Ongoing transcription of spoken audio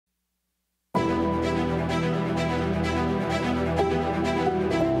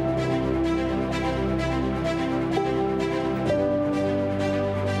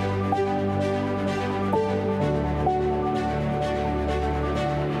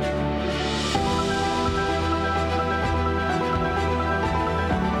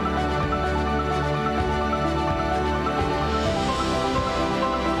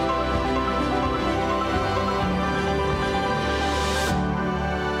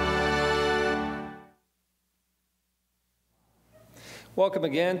Welcome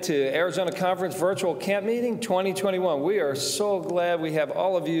again to Arizona Conference Virtual Camp Meeting 2021. We are so glad we have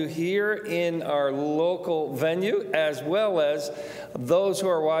all of you here in our local venue, as well as those who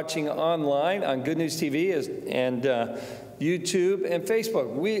are watching online on Good News TV and YouTube and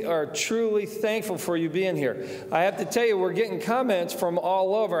Facebook. We are truly thankful for you being here. I have to tell you, we're getting comments from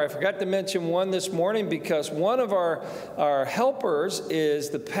all over. I forgot to mention one this morning because one of our helpers is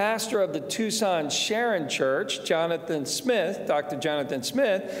the pastor of the Tucson Sharon Church, Jonathan Smith, Dr. Jonathan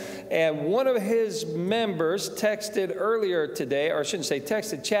Smith, and one of his members texted earlier today, or I shouldn't say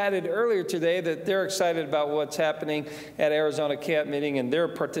texted, chatted earlier today that they're excited about what's happening at Arizona Camp Meeting, and they're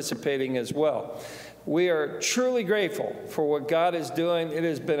participating as well. We are truly grateful for what God is doing. It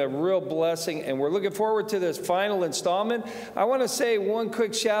has been a real blessing, and we're looking forward to this final installment. I want to say one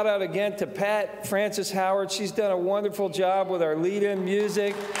quick shout out again to Pat Francis Howard. She's done a wonderful job with our lead-in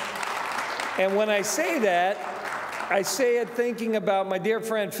music. And when I say that, I say it thinking about my dear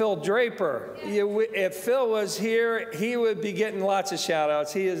friend Phil Draper. If Phil was here, he would be getting lots of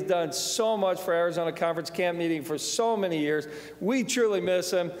shout-outs. He has done so much for Arizona Conference Camp Meeting for so many years. We truly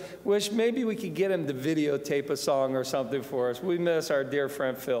miss him. Wish maybe we could get him to videotape a song or something for us. We miss our dear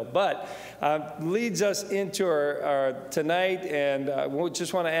friend Phil. But leads us into our tonight, and we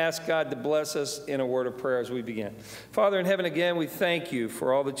just want to ask God to bless us in a word of prayer as we begin. Father in heaven, again, we thank you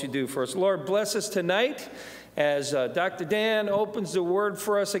for all that you do for us. Lord, bless us tonight as Dr. Dan opens the word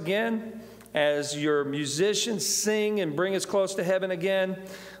for us again, as your musicians sing and bring us close to heaven again.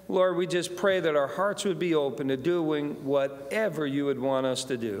 Lord, we just pray that our hearts would be open to doing whatever you would want us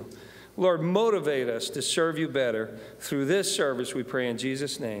to do. Lord, motivate us to serve you better. Through this service, we pray in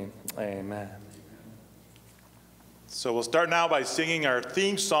Jesus' name. Amen. So we'll start now by singing our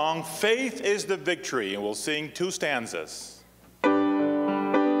theme song, Faith is the Victory, and we'll sing 2 stanzas.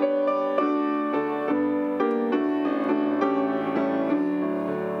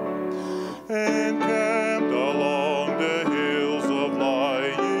 Encamped along the hills of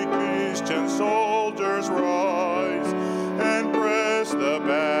light, ye Christian soldiers rise, and press the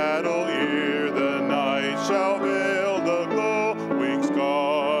battle ere the night shall veil the glowing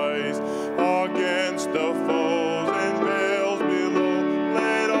skies. Against the foes in vales below,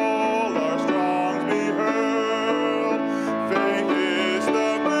 let all our strongs be hurled. Faith is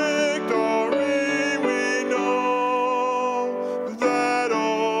the victory we know, that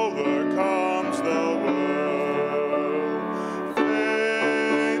overcomes the world.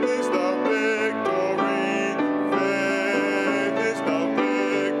 Faith is the victory, faith is the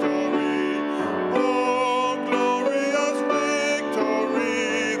victory. Oh, glorious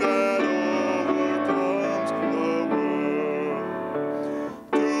victory that overcomes the world.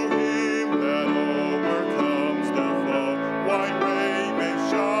 To him that overcomes the foe, white raiment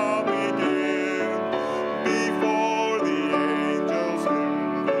shall begin. Before the angels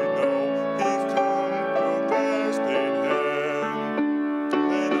whom we know, he's come through best in heaven.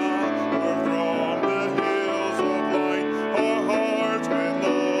 And onward from the hills of light, our hearts with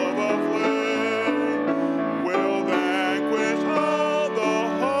love aflame will vanquish all the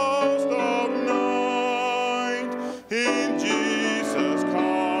host of night in Jesus'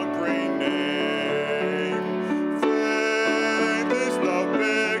 conquering name. Faith is the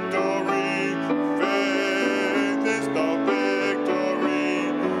victory, faith is the victory.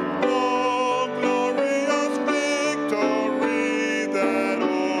 Oh, glorious victory that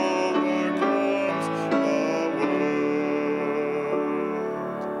overcomes the world.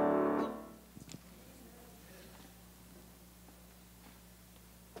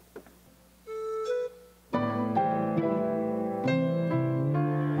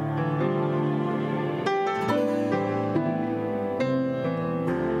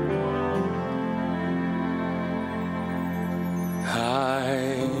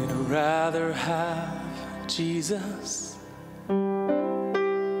 I'd rather have Jesus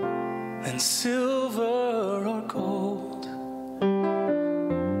than silver or gold.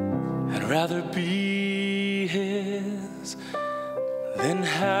 I'd rather be his than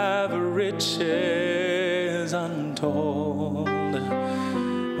have riches untold.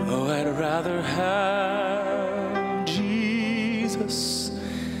 Oh, I'd rather have Jesus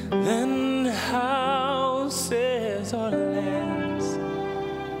than houses or lands,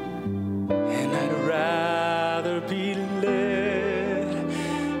 and I'd rather be led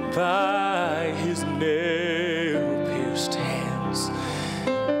by his nail-pierced hands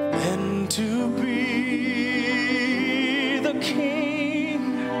than to be the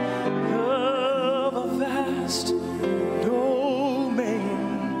king of a vast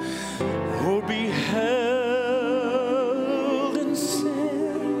domain, or be held in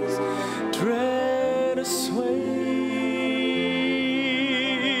sin's dread sway.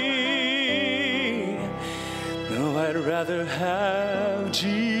 rather have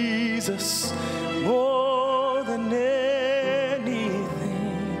Jesus more than anything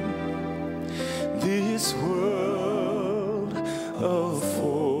this world affords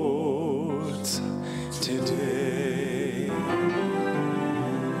today.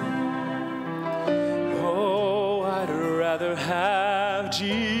 Oh, I'd rather have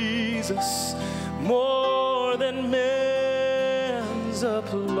Jesus more than man's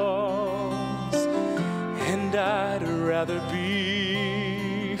applause, and I'd rather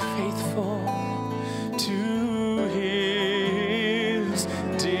be faithful to his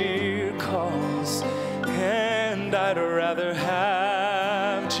dear cause, and I'd rather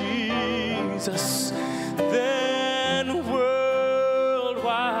have Jesus than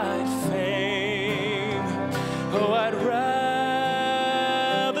worldwide fame. Oh, I'd rather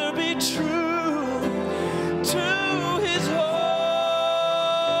be true to his holy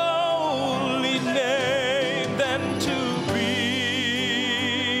name than to be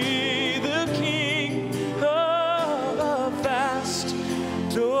the king of a vast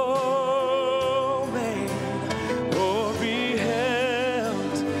domain, or be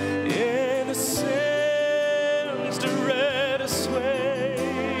held in a sense direct sway.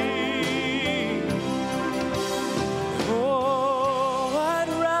 Oh, I'd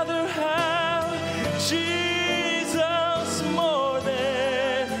rather have Jesus more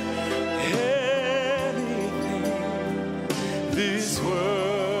than anything this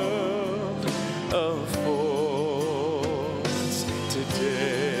world affords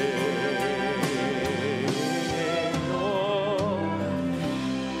today. Oh,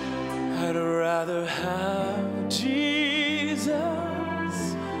 I'd rather have Jesus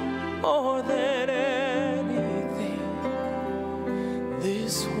more than anything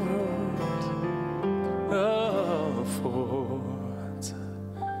this world affords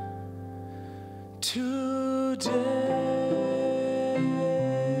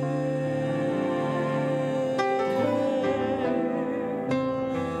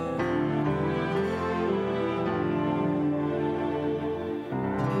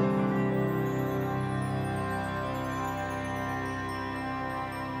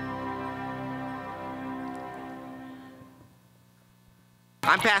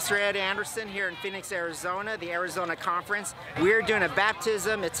I'm Pastor Ed Anderson here in Phoenix, Arizona, the Arizona Conference. We're doing a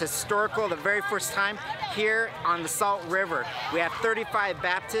baptism. It's historical, the very first time here on the Salt River. We have 35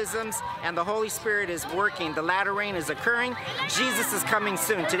 baptisms and the Holy Spirit is working. The latter rain is occurring. Jesus is coming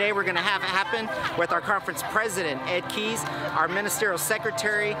soon. Today we're going to have it happen with our conference president, Ed Keys, our ministerial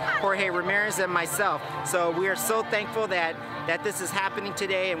secretary, Jorge Ramirez, and myself. So we are so thankful that this is happening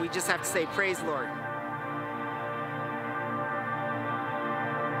today, and we just have to say, praise Lord.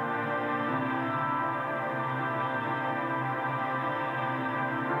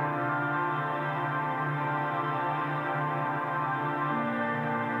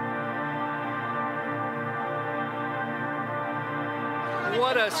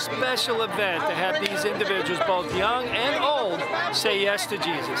 What a special event to have these individuals, both young and old, say yes to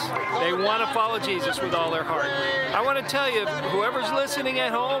Jesus. They want to follow Jesus with all their heart. I want to tell you, whoever's listening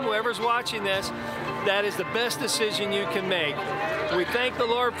at home, whoever's watching this, that is the best decision you can make. We thank the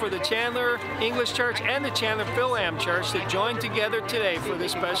Lord for the Chandler English Church and the Chandler Philam Church that joined together today for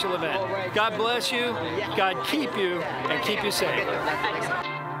this special event. God bless you, God keep you, and keep you safe.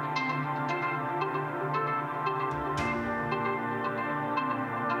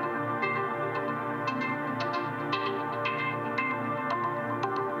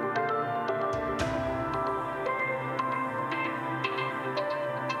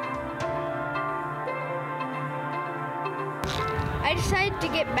 I decided to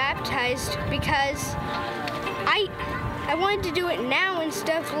get baptized because I wanted to do it now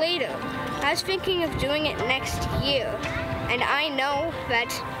instead of later. I was thinking of doing it next year, and I know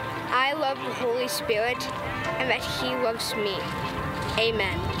that I love the Holy Spirit and that He loves me.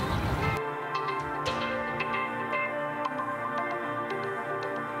 Amen.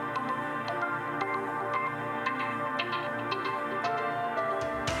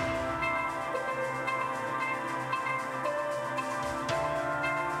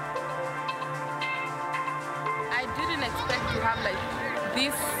 I didn't expect to have like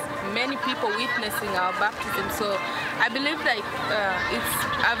this many people witnessing our baptism, so I believe like it's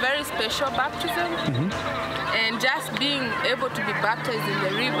a very special baptism, and just being able to be baptized in the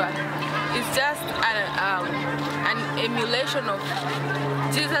river is just an emulation of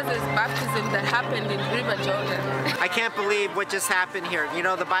Jesus' baptism that happened in River Jordan. I can't believe what just happened here. You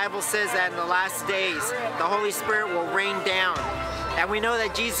know, the Bible says that in the last days, the Holy Spirit will rain down. And we know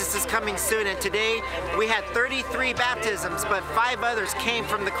that Jesus is coming soon, and today we had 33 baptisms, but 5 others came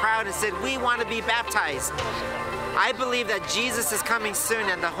from the crowd and said, we want to be baptized. I believe that Jesus is coming soon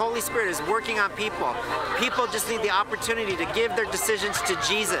and the Holy Spirit is working on people. People just need the opportunity to give their decisions to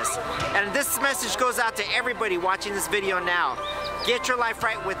Jesus. And this message goes out to everybody watching this video now. Get your life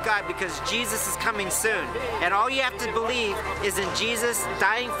right with God because Jesus is coming soon. And all you have to believe is in Jesus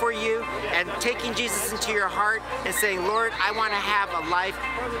dying for you and taking Jesus into your heart and saying, Lord, I want to have a life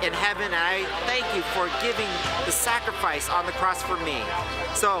in heaven, and I thank you for giving the sacrifice on the cross for me.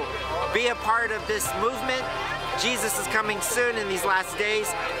 So be a part of this movement. Jesus is coming soon in these last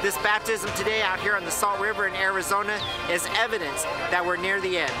days. This baptism today out here on the Salt River in Arizona is evidence that we're near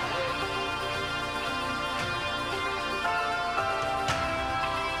the end.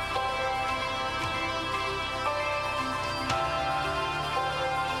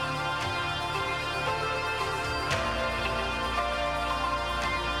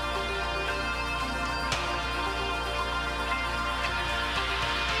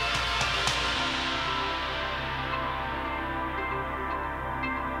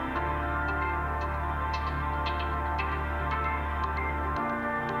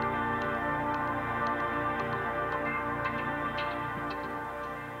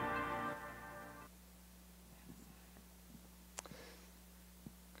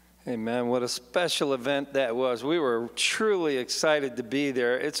 Amen. What a special event that was. We were truly excited to be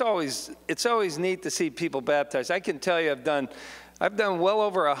there. It's always neat to see people baptized. I can tell you I've done well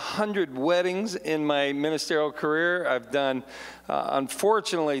over 100 weddings in my ministerial career. I've done,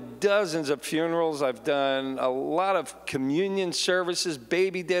 unfortunately, dozens of funerals. I've done a lot of communion services,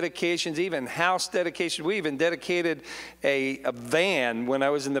 baby dedications, even house dedications. We even dedicated a van when I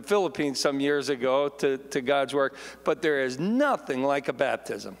was in the Philippines some years ago to God's work. But there is nothing like a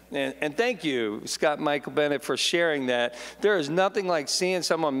baptism. And thank you, Scott Michael Bennett, for sharing that. There is nothing like seeing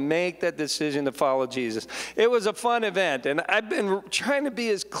someone make that decision to follow Jesus. It was a fun event, and I've been trying to be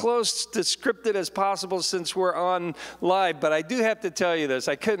as close to scripted as possible since we're on live, but I do have to tell you this.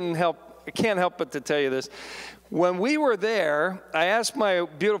 I can't help but to tell you this. When we were there, I asked my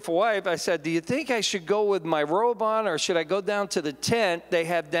beautiful wife, I said, do you think I should go with my robe on or should I go down to the tent they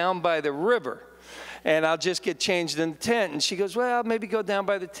have down by the river? And I'll just get changed in the tent. And she goes, well, maybe go down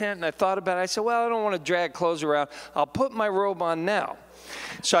by the tent. And I thought about it. I said, well, I don't want to drag clothes around. I'll put my robe on now.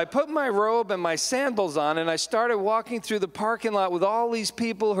 So I put my robe and my sandals on, and I started walking through the parking lot with all these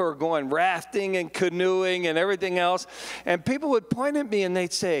people who are going rafting and canoeing and everything else. And people would point at me and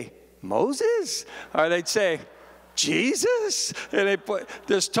they'd say, Moses? Or they'd say, Jesus? And they put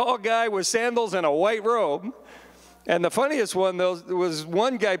this tall guy with sandals and a white robe. And the funniest one was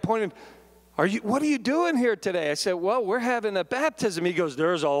one guy pointing, what are you doing here today? I said, well, we're having a baptism. He goes,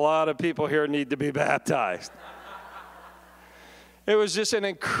 there's a lot of people here who need to be baptized. It was just an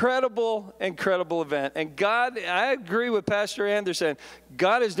incredible, incredible event. And God, I agree with Pastor Anderson,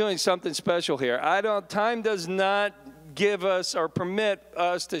 God is doing something special here. Time does not give us or permit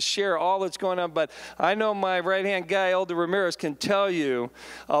us to share all that's going on, but I know my right-hand guy, Elder Ramirez, can tell you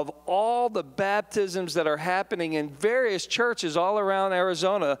of all the baptisms that are happening in various churches all around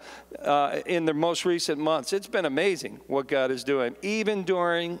Arizona in the most recent months. It's been amazing what God is doing, even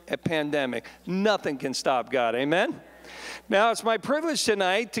during a pandemic. Nothing can stop God. Amen? Now, it's my privilege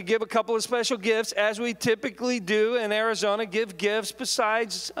tonight to give a couple of special gifts, as we typically do in Arizona, give gifts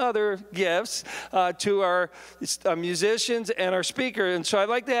besides other gifts to our musicians and our speaker. And so I'd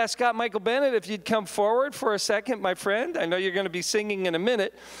like to ask Scott Michael Bennett if you'd come forward for a second, my friend. I know you're going to be singing in a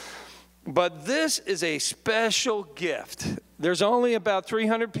minute, but this is a special gift. There's only about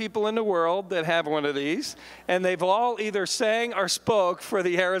 300 people in the world that have one of these, and they've all either sang or spoke for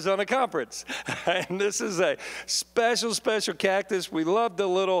the Arizona Conference. And this is a special, special cactus. We love the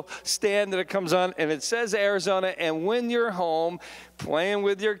little stand that it comes on, and it says Arizona, and when you're home playing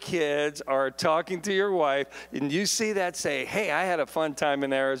with your kids or talking to your wife, and you see that, say, hey, I had a fun time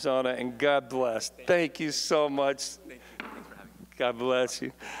in Arizona, and God bless. Thank you so much. God bless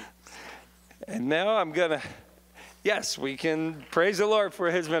you. And now I'm going to... Yes, we can praise the Lord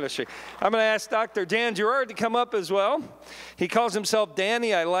for his ministry. I'm going to ask Dr. Dan Jarrard to come up as well. He calls himself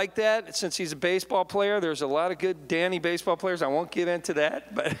Danny. I like that. Since he's a baseball player, there's a lot of good Danny baseball players. I won't get into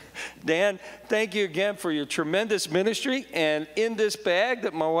that. But Dan, thank you again for your tremendous ministry. And in this bag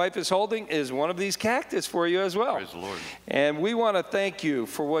that my wife is holding is one of these cactus for you as well. Praise the Lord. And we want to thank you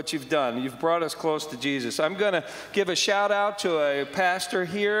for what you've done. You've brought us close to Jesus. I'm going to give a shout out to a pastor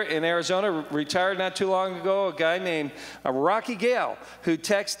here in Arizona, retired not too long ago, a guy named Rocky Gale, who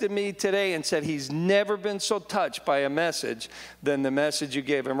texted me today and said he's never been so touched by a message than the message you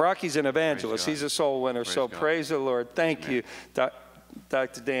gave him. Rocky's an evangelist. He's a soul winner. Praise God. Praise the Lord. Thank you,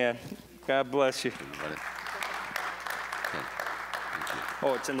 Dr. Dan. God bless you.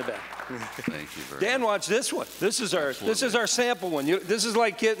 Oh, it's in the back. Thank you very much. Dan, watch this one. This is our sample one. This is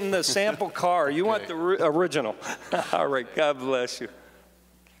like getting the sample car. You want the original. All right, God bless you.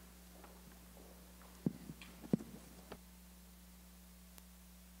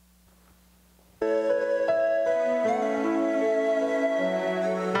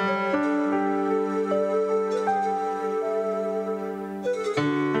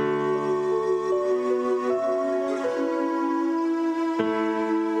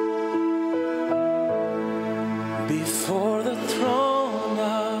 Before the throne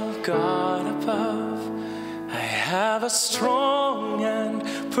of God above, I have a strong and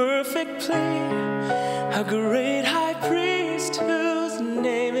perfect plea, a great high priest whose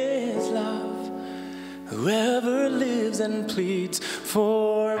name is love, whoever lives and pleads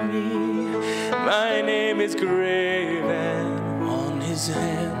for me. My name is graven on his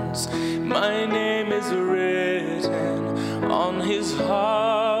hands, my name is written on his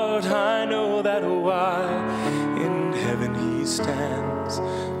heart. I know that while in heaven he stands,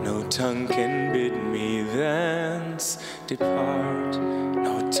 no tongue can bid me thence depart.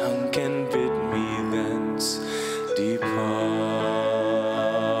 No tongue can bid me thence depart.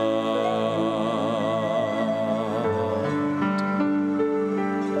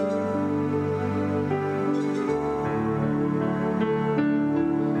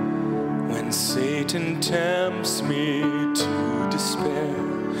 When Satan tempts me to despair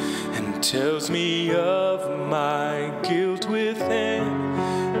and tells me of my guilt within,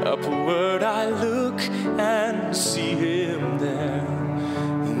 upward I look and see him there,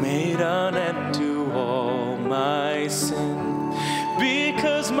 who made an end to all my sin.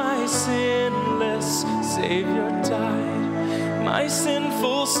 Because my sinless Savior died, my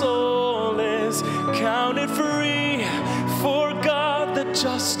sinful soul is counted free, for God the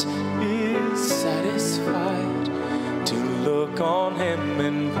just is satisfied to look on him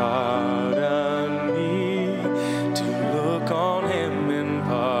and pardon me, to look on him and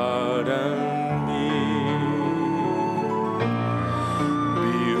pardon me.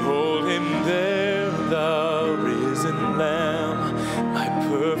 Behold him there, the risen Lamb, my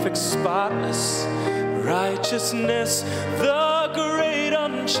perfect spotless righteousness, the great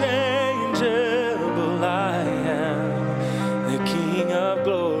unchangeable I am, the King of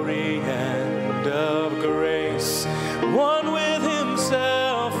glory and of grace. One with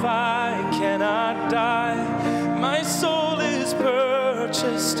himself I cannot die, my soul is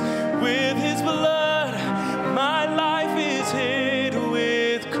purchased with his blood, my life is hid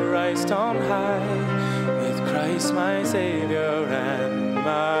with Christ on high, with Christ my Savior and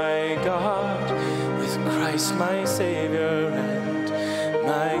my God, with Christ my Savior and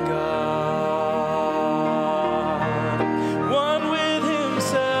my God. One with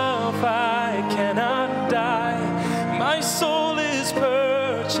himself I cannot die, my soul is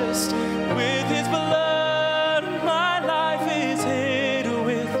purchased with his blood, my life is hid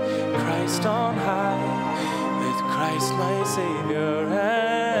with Christ on high, with Christ my Savior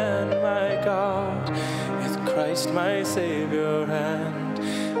and my God, with Christ my Savior and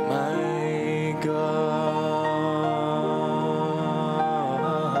my God.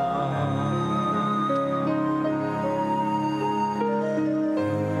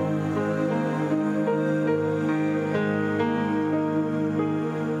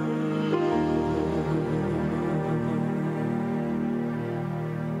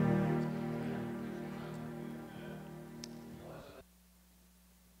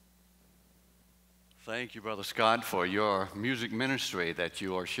 Thank you, Brother Scott, for your music ministry that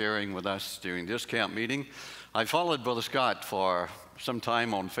you are sharing with us during this camp meeting. I followed Brother Scott for some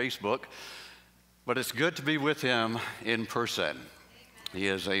time on Facebook, but it's good to be with him in person. He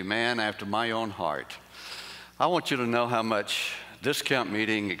is a man after my own heart. I want you to know how much this camp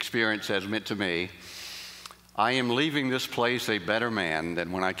meeting experience has meant to me. I am leaving this place a better man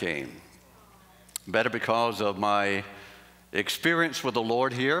than when I came. Better because of my experience with the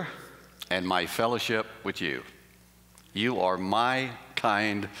Lord here and my fellowship with you. You are my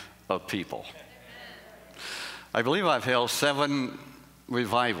kind of people. I believe I've held 7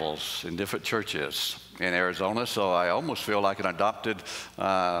 revivals in different churches in Arizona, so I almost feel like an adopted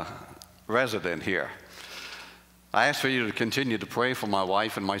resident here. I ask for you to continue to pray for my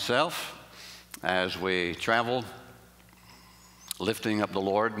wife and myself as we travel, lifting up the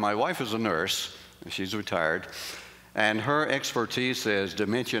Lord. My wife is a nurse, she's retired, and her expertise is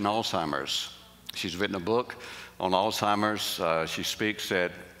dementia and Alzheimer's. She's written a book on Alzheimer's. She speaks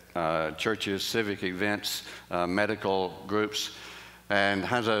at churches, civic events, medical groups, and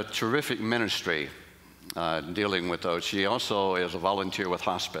has a terrific ministry dealing with those. She also is a volunteer with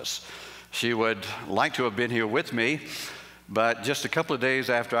hospice. She would like to have been here with me, But just a couple of days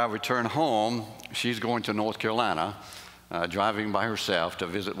after I return home, she's going to North Carolina, driving by herself to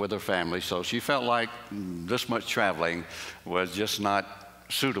visit with her family. So she felt like this much traveling was just not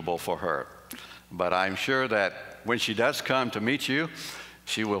suitable for her. But I'm sure that when she does come to meet you,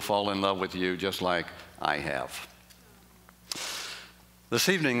 she will fall in love with you just like I have. This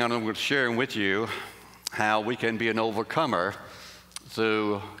evening, I'm going to share with you how we can be an overcomer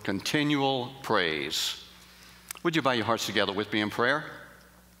through continual praise. Would you bow your hearts together with me in prayer?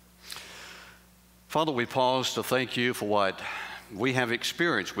 Father, we pause to thank you for what we have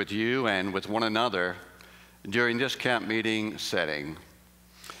experienced with you and with one another during this camp meeting setting.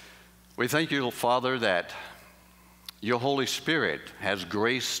 We thank you, Father, that your Holy Spirit has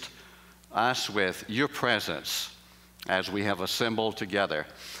graced us with your presence as we have assembled together.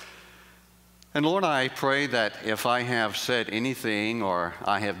 And Lord, I pray that if I have said anything or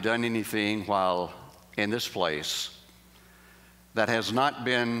I have done anything while in this place that has not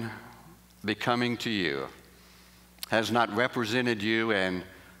been becoming to you, has not represented you in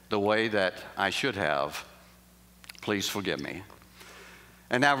the way that I should have, please forgive me.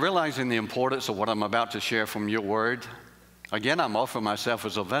 And now, realizing the importance of what I'm about to share from your word, again, I'm offering myself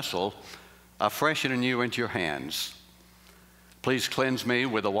as a vessel, afresh and anew into your hands. Please cleanse me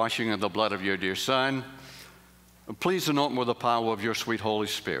with the washing of the blood of your dear Son. Please anoint me with the power of your sweet Holy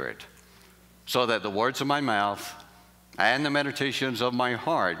Spirit, so that the words of my mouth and the meditations of my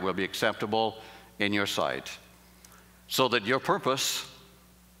heart will be acceptable in your sight, so that your purpose,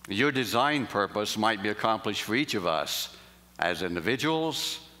 your designed purpose, might be accomplished for each of us as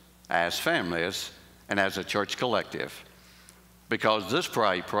individuals, as families, and as a church collective. Because this prayer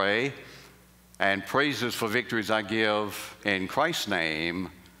I pray, and praises for victories I give in Christ's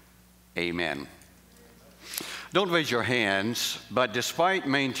name, amen. Don't raise your hands, but despite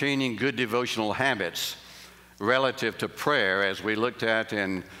maintaining good devotional habits relative to prayer, as we looked at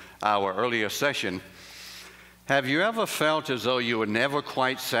in our earlier session, have you ever felt as though you were never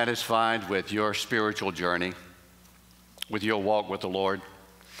quite satisfied with your spiritual journey, with your walk with the Lord?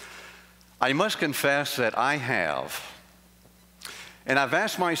 I must confess that I have. And I've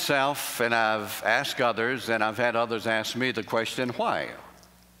asked myself, and I've asked others, and I've had others ask me the question, why?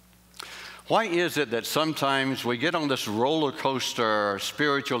 Why is it that sometimes we get on this roller coaster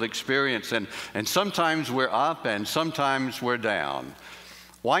spiritual experience, and sometimes we're up and sometimes we're down?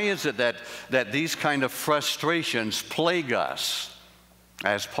 Why is it that these kind of frustrations plague us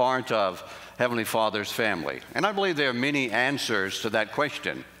as part of Heavenly Father's family? And I believe there are many answers to that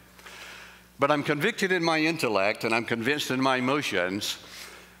question. But I'm convicted in my intellect, and I'm convinced in my emotions,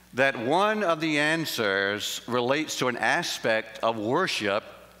 that one of the answers relates to an aspect of worship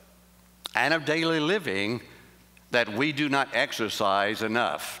and of daily living that we do not exercise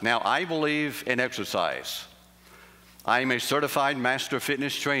enough. Now, I believe in exercise. I'm a certified master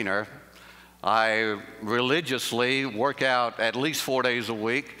fitness trainer. I religiously work out at least 4 days a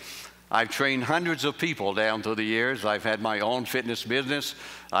week. I've trained hundreds of people down through the years. I've had my own fitness business.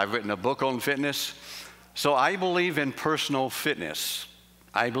 I've written a book on fitness. So I believe in personal fitness.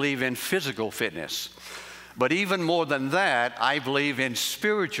 I believe in physical fitness. But even more than that, I believe in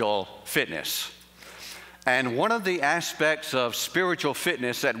spiritual fitness. And one of the aspects of spiritual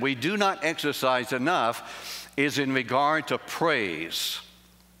fitness that we do not exercise enough is in regard to praise.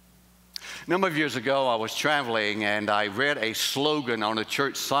 A number of years ago, I was traveling and I read a slogan on a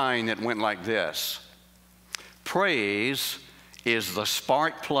church sign that went like this: praise is the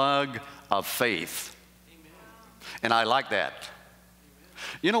spark plug of faith. Amen. And I like that.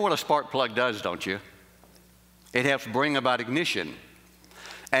 Amen. You know what a spark plug does, don't you? It helps bring about ignition.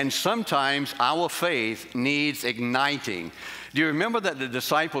 And sometimes our faith needs igniting. Do you remember that the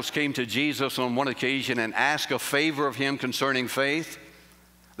disciples came to Jesus on one occasion and asked a favor of him concerning faith?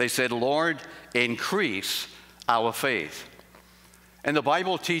 They said, Lord, increase our faith. And the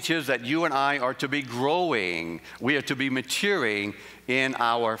Bible teaches that you and I are to be growing. We are to be maturing in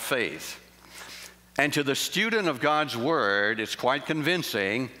our faith. And to the student of God's Word, it's quite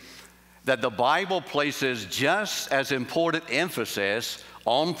convincing that the Bible places just as important emphasis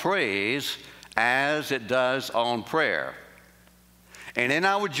on praise as it does on prayer. And in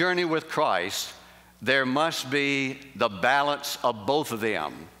our journey with Christ, there must be the balance of both of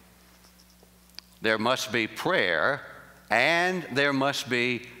them. There must be prayer and there must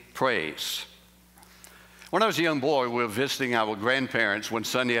be praise. When I was a young boy, we were visiting our grandparents one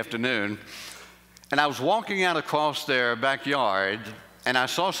Sunday afternoon, and I was walking out across their backyard, and I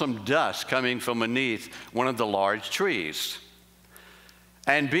saw some dust coming from beneath one of the large trees.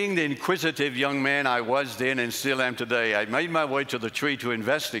 And being the inquisitive young man I was then and still am today, I made my way to the tree to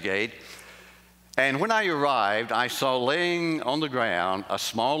investigate. And when I arrived, I saw laying on the ground a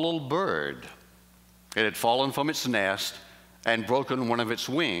small little bird. It had fallen from its nest and broken one of its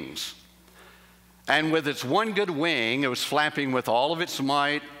wings. And with its one good wing, it was flapping with all of its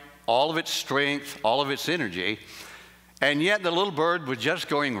might, all of its strength, all of its energy. And yet the little bird was just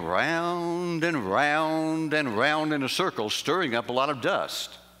going round and round and round in a circle, stirring up a lot of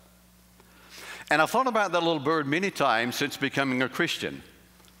dust. And I thought about that little bird many times since becoming a Christian.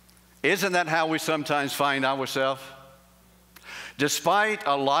 Isn't that how we sometimes find ourselves? Despite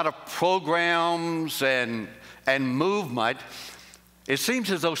a lot of programs and movement, it seems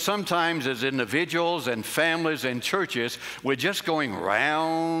as though sometimes as individuals and families and churches, we're just going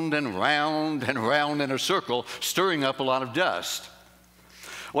round and round and round in a circle, stirring up a lot of dust.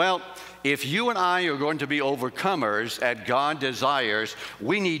 Well, if you and I are going to be overcomers as God desires,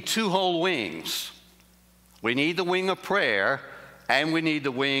 we need two whole wings. We need the wing of prayer, and we need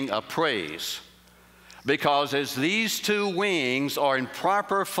the wing of praise. Because as these two wings are in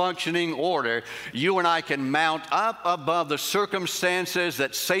proper functioning order, you and I can mount up above the circumstances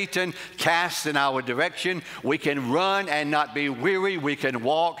that Satan casts in our direction. We can run and not be weary. We can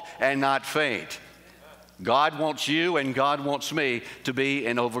walk and not faint. God wants you and God wants me to be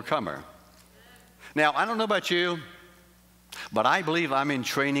an overcomer. Now, I don't know about you, but I believe I'm in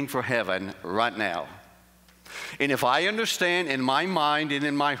training for heaven right now. And if I understand in my mind and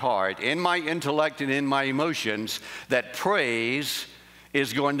in my heart, in my intellect and in my emotions, that praise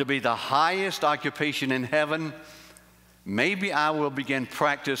is going to be the highest occupation in heaven, maybe I will begin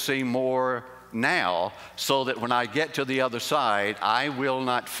practicing more now so that when I get to the other side, I will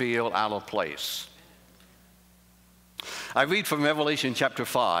not feel out of place. I read from Revelation chapter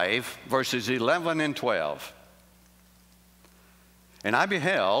 5, verses 11 and 12. And I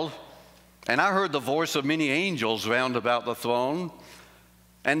beheld, and I heard the voice of many angels round about the throne,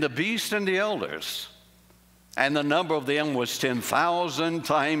 and the beast and the elders. And the number of them was 10,000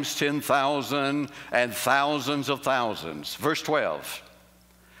 times 10,000 and thousands of thousands. Verse 12,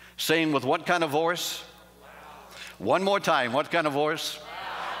 saying with what kind of voice? Loud. One more time, what kind of voice?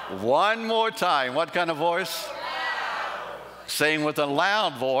 Loud. One more time, what kind of voice? Loud. Saying with a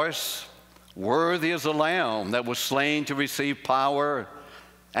loud voice, worthy is the Lamb that was slain to receive power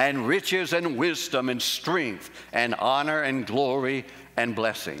and riches and wisdom and strength and honor and glory and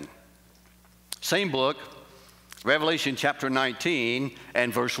blessing. Same book, Revelation chapter 19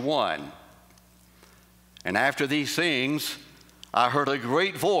 and verse 1. And after these things, I heard a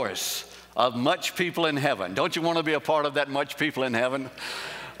great voice of much people in heaven. Don't you want to be a part of that much people in heaven?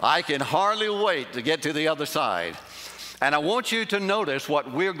 I can hardly wait to get to the other side. And I want you to notice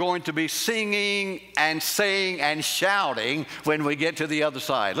what we're going to be singing and saying and shouting when we get to the other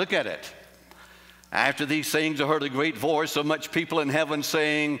side. Look at it. After these things, I heard a great voice of much people in heaven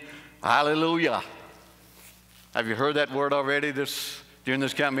saying, hallelujah. Have you heard that word already during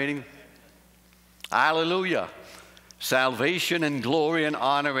this camp meeting? Hallelujah. Salvation and glory and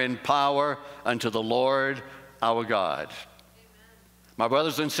honor and power unto the Lord our God. Amen. My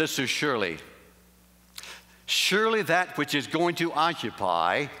brothers and sisters, surely that which is going to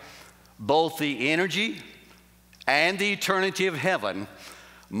occupy both the energy and the eternity of heaven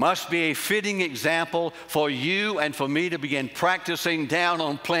must be a fitting example for you and for me to begin practicing down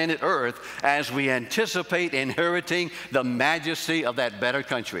on planet Earth as we anticipate inheriting the majesty of that better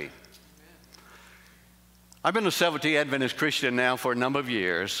country. I've been a Seventh-day Adventist Christian now for a number of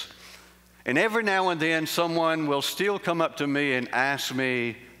years, and every now and then someone will still come up to me and ask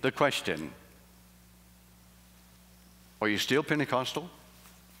me the question, are you still Pentecostal?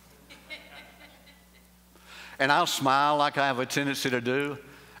 And I'll smile like I have a tendency to do,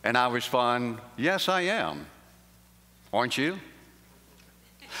 and I'll respond, yes, I am. Aren't you?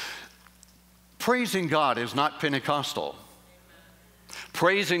 Praising God is not Pentecostal.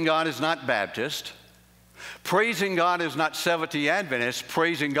 Praising God is not Baptist. Praising God is not Seventh-day Adventist.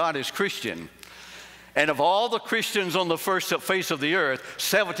 Praising God is Christian. And of all the Christians on the face of the earth,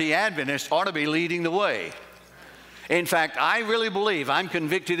 Seventh-day Adventists ought to be leading the way. In fact, I really believe, I'm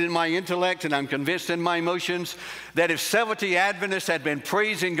convicted in my intellect and I'm convinced in my emotions, that if Seventh-day Adventists had been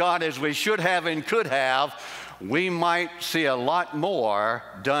praising God as we should have and could have, we might see a lot more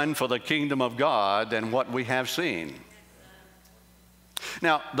done for the kingdom of God than what we have seen.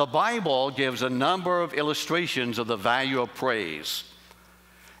 Now, the Bible gives a number of illustrations of the value of praise.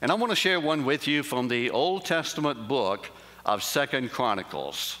 And I want to share one with you from the Old Testament book of 2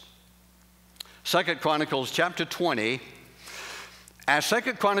 Chronicles. 2 Chronicles chapter 20. As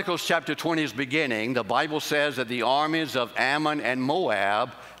 2 Chronicles chapter 20 is beginning, the Bible says that the armies of Ammon and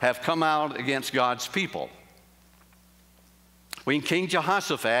Moab have come out against God's people. when King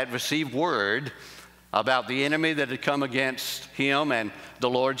Jehoshaphat received word about the enemy that had come against him and the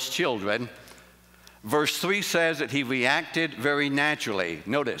Lord's children, verse 3 says that he reacted very naturally.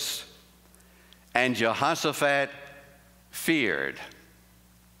 Notice, and Jehoshaphat feared.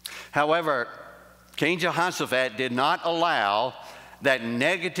 However, King Jehoshaphat did not allow that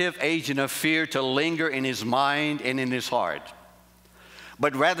negative agent of fear to linger in his mind and in his heart,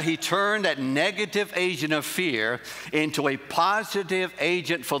 but rather he turned that negative agent of fear into a positive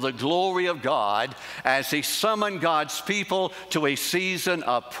agent for the glory of God as he summoned God's people to a season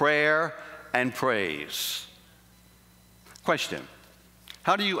of prayer and praise. Question: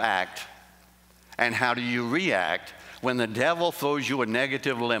 how do you act and how do you react when the devil throws you a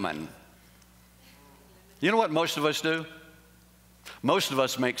negative lemon? You know what most of us do? Most of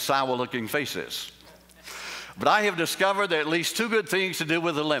us make sour-looking faces. But I have discovered there are at least two good things to do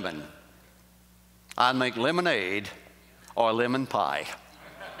with a lemon. I make lemonade or lemon pie.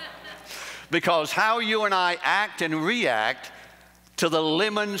 Because how you and I act and react to the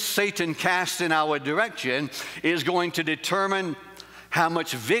lemon Satan casts in our direction is going to determine how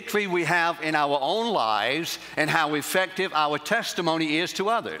much victory we have in our own lives and how effective our testimony is to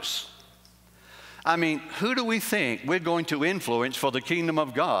others. I mean, who do we think we're going to influence for the kingdom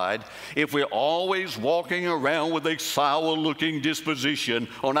of God if we're always walking around with a sour-looking disposition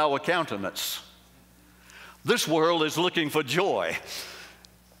on our countenance? This world is looking for joy.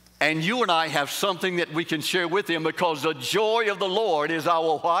 And you and I have something that we can share with him, because the joy of the Lord is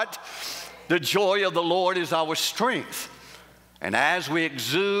our what? The joy of the Lord is our strength. And as we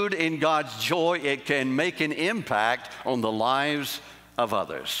exude in God's joy, it can make an impact on the lives of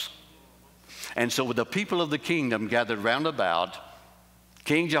others. And so with the people of the kingdom gathered round about,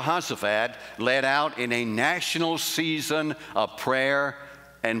 King Jehoshaphat led out in a national season of prayer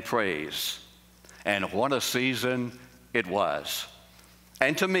and praise. And what a season it was.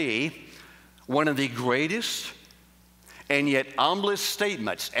 And to me, one of the greatest and yet humblest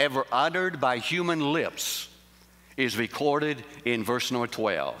statements ever uttered by human lips is recorded in verse number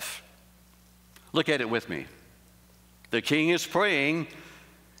 12. Look at it with me. The king is praying,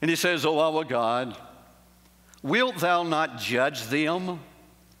 and he says, O our God, wilt thou not judge them?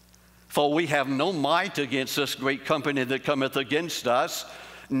 For we have no might against this great company that cometh against us,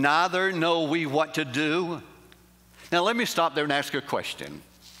 neither know we what to do. Now let me stop there and ask you a question.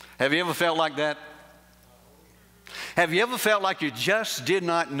 Have you ever felt like that? Have you ever felt like you just did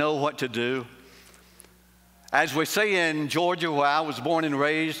not know what to do? As we say in Georgia, where I was born and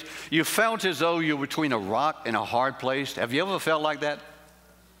raised, you felt as though you were between a rock and a hard place. Have you ever felt like that?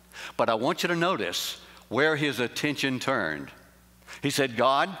 But I want you to notice where his attention turned. He said,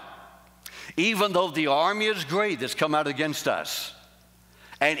 God, even though the army is great that's come out against us,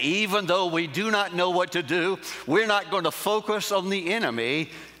 and even though we do not know what to do, we're not going to focus on the enemy.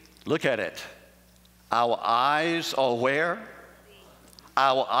 Look at it. Our eyes are where?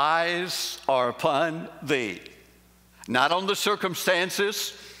 Our eyes are upon thee. Not on the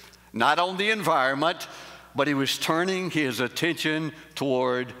circumstances, not on the environment, but he was turning his attention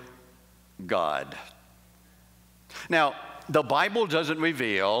toward God. Now, the Bible doesn't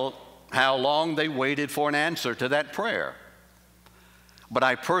reveal how long they waited for an answer to that prayer. But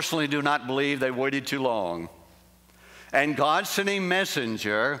I personally do not believe they waited too long. And God sent a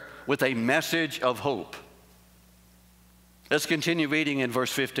messenger with a message of hope. Let's continue reading in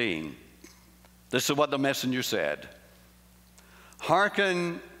verse 15. This is what the messenger said.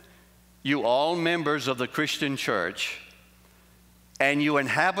 Hearken, you all members of the Christian church, and you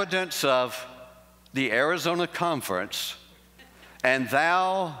inhabitants of the Arizona Conference, and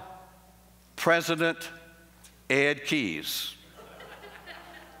thou, President Ed Keyes.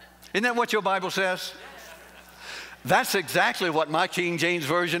 Isn't that what your Bible says? That's exactly what my King James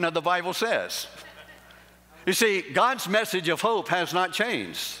Version of the Bible says. You see, God's message of hope has not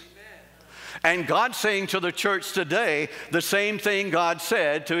changed. And God's saying to the church today the same thing God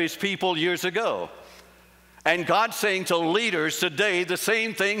said to his people years ago. And God's saying to leaders today the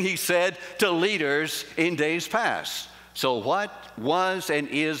same thing he said to leaders in days past. So what was and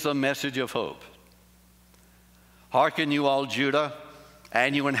is the message of hope? Hearken you all Judah,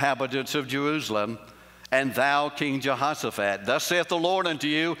 and you inhabitants of Jerusalem, and thou, King Jehoshaphat, thus saith the Lord unto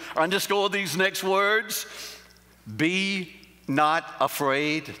you, underscore these next words, be not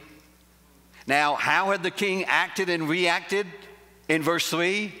afraid. Now, how had the king acted and reacted in verse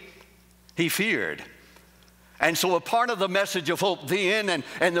 3? He feared. And so a part of the message of hope then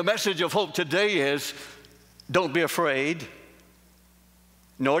and the message of hope today is, don't be afraid,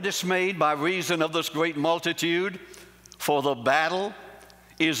 nor dismayed by reason of this great multitude, for the battle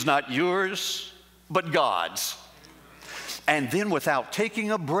is not yours, but God's. And then without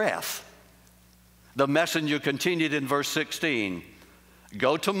taking a breath, the messenger continued in verse 16,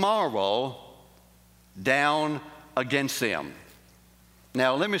 go tomorrow down against them.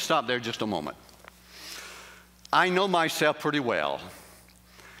 Now, let me stop there just a moment. I know myself pretty well.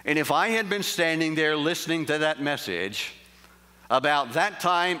 And if I had been standing there listening to that message, about that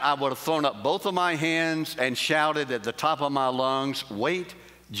time I would have thrown up both of my hands and shouted at the top of my lungs, wait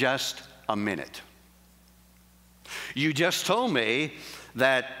just a minute. You just told me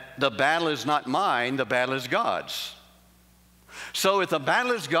that the battle is not mine, the battle is God's. So if the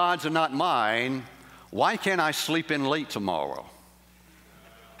battle is God's and not mine, why can't I sleep in late tomorrow?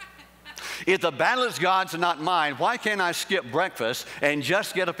 If the battle is God's and not mine, why can't I skip breakfast and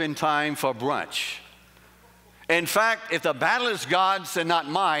just get up in time for brunch? In fact, if the battle is God's and not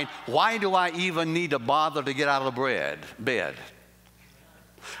mine, why do I even need to bother to get out of bed?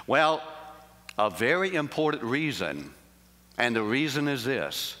 Well, a very important reason, and the reason is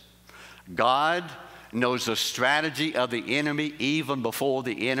this. God knows the strategy of the enemy even before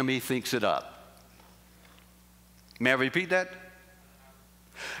the enemy thinks it up. May I repeat that?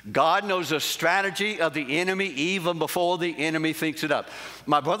 God knows the strategy of the enemy even before the enemy thinks it up.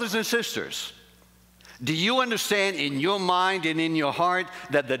 My brothers and sisters, do you understand in your mind and in your heart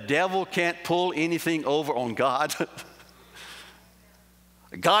that the devil can't pull anything over on God?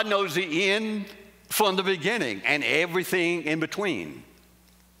 God knows the end from the beginning and everything in between.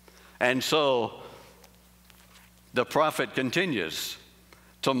 And so the prophet continues,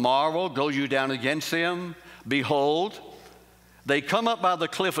 tomorrow go you down against them. Behold, they come up by the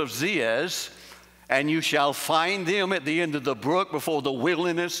cliff of Ziz, and you shall find them at the end of the brook before the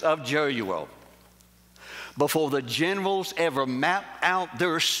wilderness of Jarrard. Before the generals ever mapped out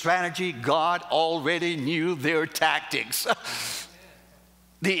their strategy, God already knew their tactics.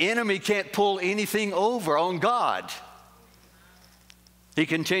 The enemy can't pull anything over on God. He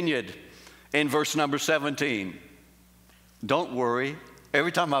continued in verse number 17. Don't worry.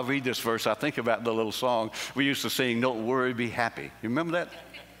 Every time I read this verse, I think about the little song we used to sing, don't worry, be happy. You remember that?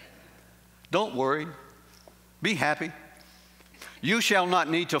 Don't worry, be happy. You shall not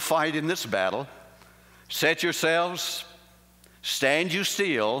need to fight in this battle. Set yourselves, stand you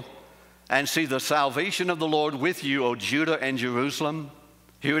still, and see the salvation of the Lord with you, O Judah and Jerusalem.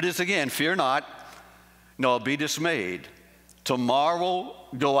 Here it is again, fear not, nor be dismayed. Tomorrow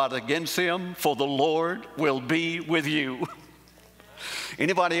go out against him, for the Lord will be with you.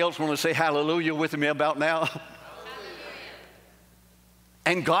 Anybody else want to say hallelujah with me about now?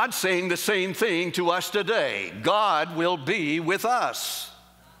 And God's saying the same thing to us today. God will be with us.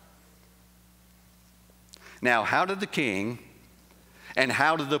 Now, how did the king and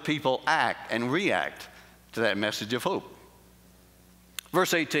how did the people act and react to that message of hope?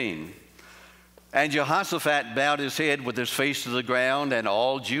 Verse 18, and Jehoshaphat bowed his head with his face to the ground, and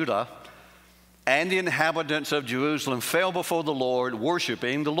all Judah and the inhabitants of Jerusalem fell before the Lord,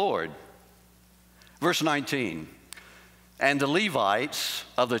 worshiping the Lord. Verse 19, and the Levites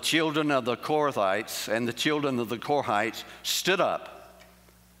of the children of the Korathites and the children of the Korhites stood up.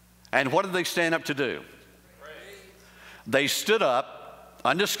 And what did they stand up to do? They stood up,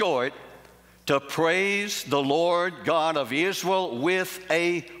 underscore it, to praise the Lord God of Israel with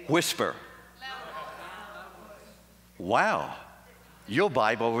a whisper. Wow, your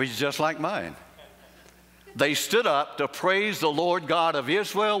Bible reads just like mine. They stood up to praise the Lord God of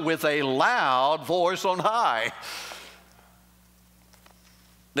Israel with a loud voice on high.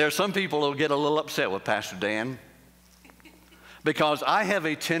 There are some people who get a little upset with Pastor Dan because I have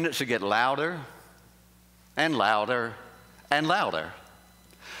a tendency to get louder and louder and louder.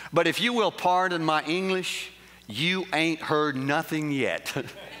 But if you will pardon my English, you ain't heard nothing yet.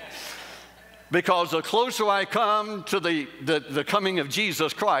 Because the closer I come to the coming of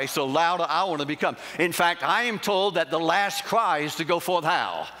Jesus Christ, the louder I want to become. In fact, I am told that the last cry is to go forth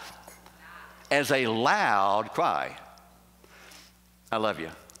how? As a loud cry. I love you.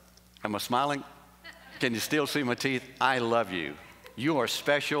 Am I smiling? Can you still see my teeth? I love you. You are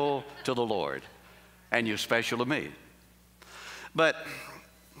special to the Lord, and you're special to me. But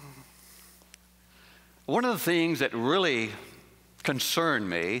one of the things that really concerned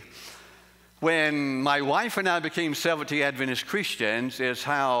me when my wife and I became Seventh-day Adventist Christians is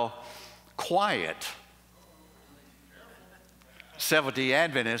how quiet Seventh-day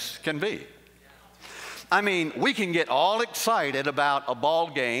Adventists can be. I mean, we can get all excited about a ball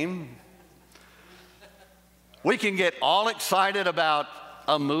game. We can get all excited about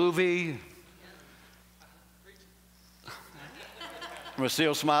a movie. We're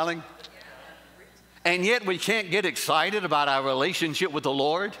still smiling. And yet we can't get excited about our relationship with the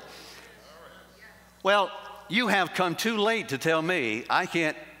Lord. Well, you have come too late to tell me I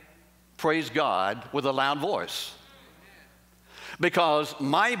can't praise God with a loud voice. Because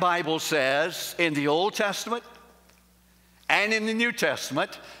my Bible says in the Old Testament and in the New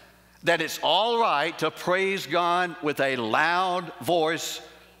Testament that it's all right to praise God with a loud voice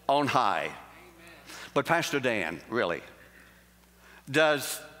on high. But Pastor Dan, really,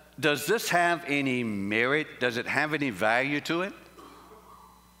 does this have any merit? Does it have any value to it?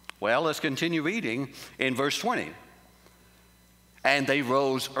 Well, let's continue reading in verse 20. And they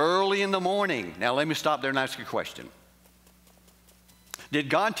rose early in the morning. Now let me stop there and ask you a question. Did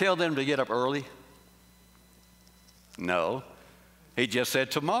God tell them to get up early? No. He just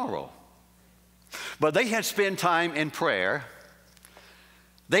said tomorrow. But they had spent time in prayer.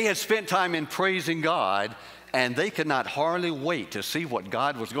 They had spent time in praising God, and they could not hardly wait to see what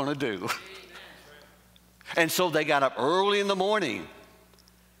God was going to do. And so they got up early in the morning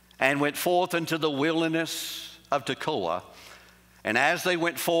and went forth into the wilderness of Tekoa. And as they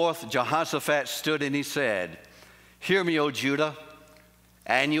went forth, Jehoshaphat stood and he said, "Hear me, O Judah,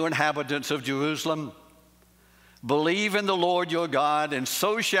 and you inhabitants of Jerusalem. Believe in the Lord your God, and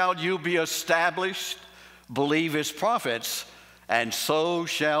so shall you be established. Believe his prophets, and so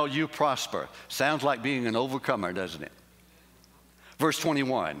shall you prosper." Sounds like being an overcomer, doesn't it? Verse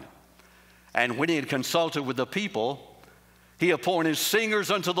 21, and when he had consulted with the people, he appointed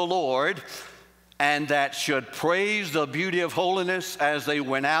singers unto the Lord, and that should praise the beauty of holiness as they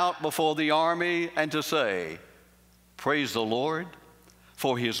went out before the army, and to say, "Praise the Lord,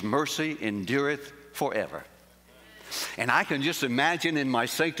 for his mercy endureth forever." And I can just imagine in my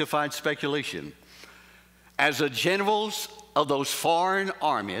sanctified speculation, as the generals of those foreign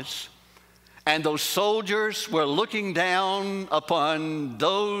armies and those soldiers were looking down upon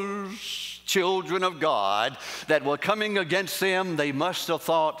those children of God that were coming against them, they must have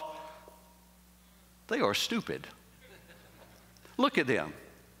thought, they are stupid. Look at them.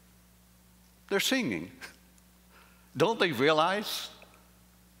 They're singing. Don't they realize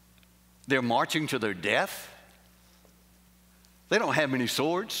they're marching to their death? They don't have many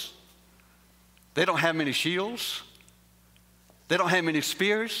swords. They don't have many shields. They don't have many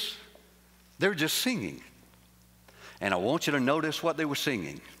spears. They're just singing. And I want you to notice what they were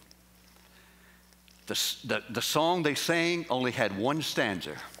singing. The song they sang only had one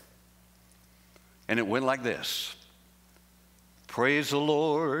stanza. And it went like this. Praise the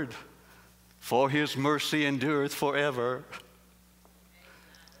Lord, for his mercy endureth forever.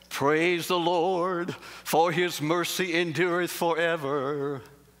 Praise the Lord, for his mercy endureth forever.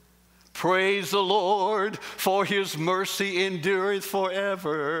 Praise the Lord, for his mercy endureth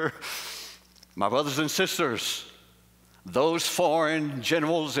forever. My brothers and sisters, those foreign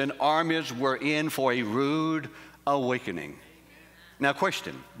generals and armies were in for a rude awakening. Now,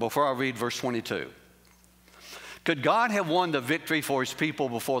 question, before I read verse 22. Could God have won the victory for his people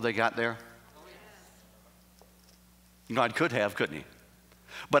before they got there? God could have, couldn't he?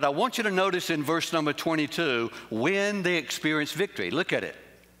 But I want you to notice in verse number 22, when they experienced victory. Look at it.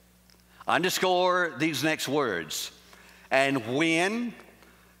 Underscore these next words. And when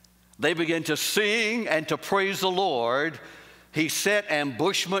they began to sing and to praise the Lord, he set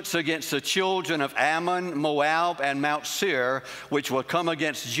ambushments against the children of Ammon, Moab, and Mount Seir, which will come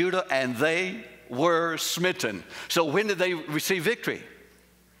against Judah, and they were smitten. So when did they receive victory?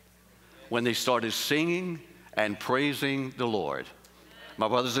 When they started singing and praising the Lord. My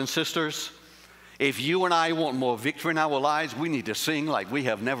brothers and sisters, if you and I want more victory in our lives, we need to sing like we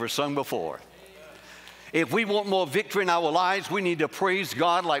have never sung before. If we want more victory in our lives, we need to praise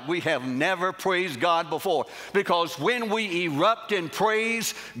God like we have never praised God before. Because when we erupt in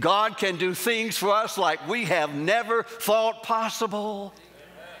praise, God can do things for us like we have never thought possible.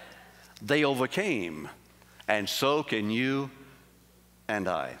 They overcame, and so can you and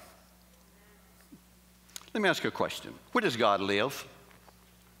I. Let me ask you a question. Where does God live?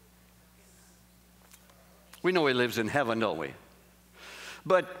 We know he lives in heaven, don't we?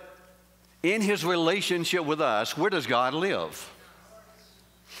 But in his relationship with us, where does God live?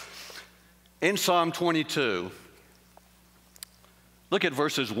 In Psalm 22, look at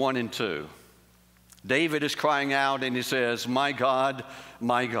verses 1 and 2. David is crying out and he says, my God,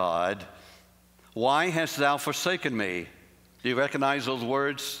 why hast thou forsaken me? Do you recognize those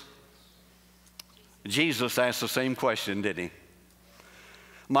words? Jesus asked the same question, didn't he?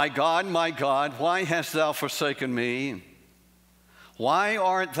 My God, why hast thou forsaken me? Why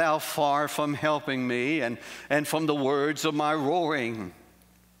art thou far from helping me and from the words of my roaring?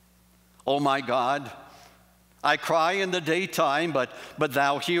 O my God, I cry in the daytime, but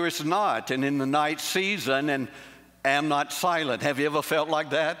thou hearest not, and in the night season, and am not silent. Have you ever felt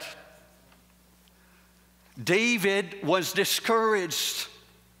like that? David was discouraged.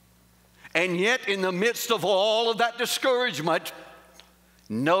 And yet, in the midst of all of that discouragement,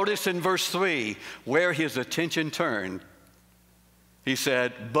 notice in verse 3 where his attention turned. He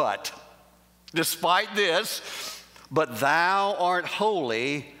said, but, despite this, but thou art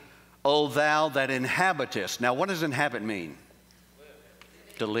holy, O thou that inhabitest. Now, what does inhabit mean?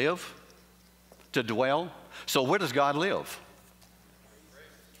 To live? To dwell? So where does God live?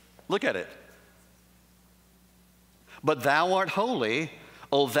 Look at it. But thou art holy,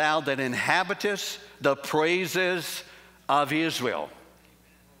 O thou that inhabitest the praises of Israel.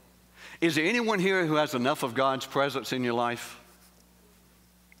 Is there anyone here who has enough of God's presence in your life?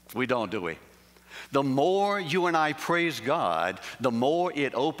 We don't, do we? The more you and I praise God, the more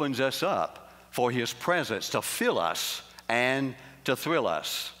it opens us up for His presence to fill us and to thrill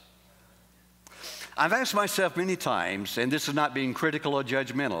us. I've asked myself many times, and this is not being critical or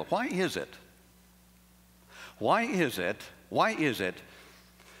judgmental, why is it? Why is it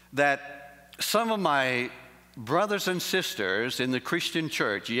that some of my brothers and sisters in the Christian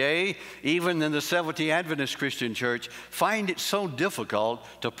church, yea, even in the Seventh-day Adventist Christian church, find it so difficult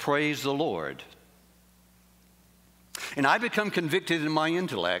to praise the Lord? And I become convicted in my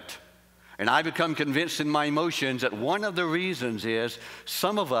intellect, and I become convinced in my emotions that one of the reasons is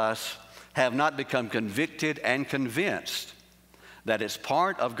some of us have not become convicted and convinced that it's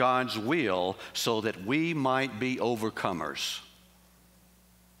part of God's will so that we might be overcomers.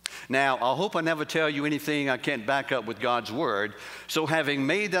 Now, I hope I never tell you anything I can't back up with God's Word. So having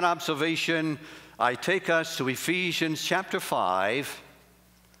made that observation, I take us to Ephesians chapter 5,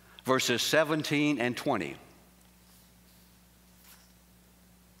 verses 17 and 20.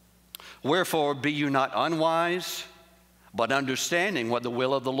 Wherefore be you not unwise, but understanding what the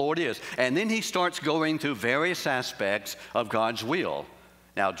will of the Lord is. And then he starts going through various aspects of God's will.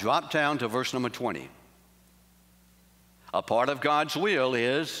 Now drop down to verse number 20. A part of God's will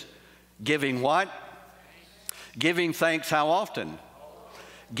is giving what? Giving thanks how often?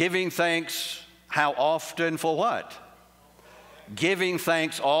 Giving thanks how often for what? Giving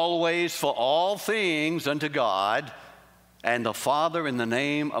thanks always for all things unto God and the Father in the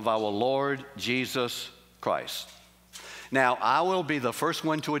name of our Lord Jesus Christ. Now, I will be the first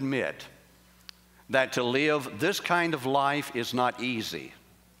one to admit that to live this kind of life is not easy.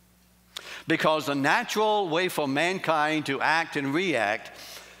 Because the natural way for mankind to act and react,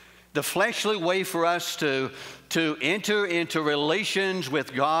 the fleshly way for us to enter into relations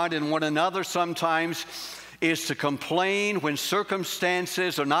with God and one another sometimes is to complain when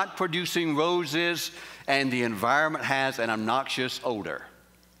circumstances are not producing roses and the environment has an obnoxious odor.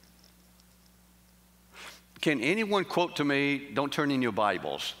 Can anyone quote to me, don't turn in your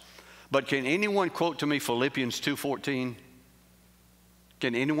Bibles, but can anyone quote to me Philippians 2:14?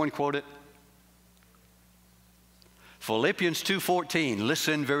 Can anyone quote it? Philippians 2:14,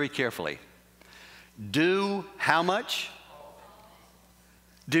 listen very carefully. Do how much?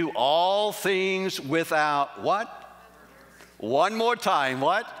 Do all things without what? One more time,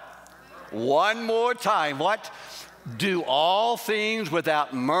 what? One more time, what? Do all things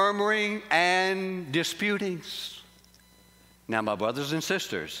without murmuring and disputings. Now, my brothers and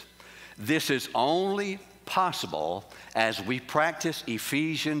sisters, this is only possible as we practice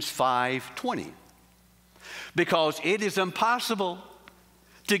Ephesians 5:20. Because it is impossible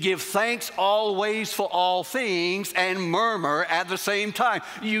to give thanks always for all things and murmur at the same time.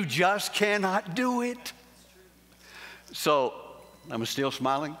 You just cannot do it. So, I'm still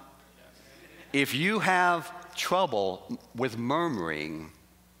smiling. If you have trouble with murmuring,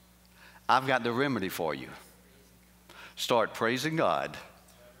 I've got the remedy for you. Start praising God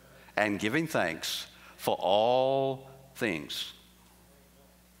and giving thanks for all things.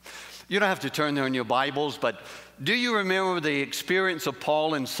 You don't have to turn there in your Bibles, but do you remember the experience of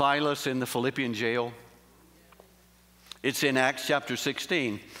Paul and Silas in the Philippian jail? It's in Acts chapter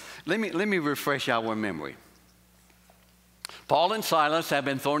 16. Let me refresh our memory. Paul and Silas have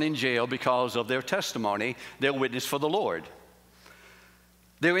been thrown in jail because of their testimony, their witness for the Lord.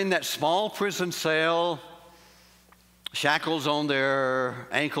 They're in that small prison cell, shackles on their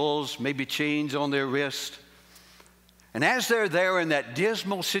ankles, maybe chains on their wrist. And as they're there in that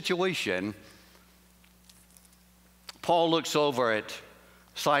dismal situation, Paul looks over at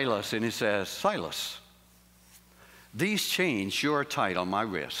Silas and he says, Silas, these chains sure are tight on my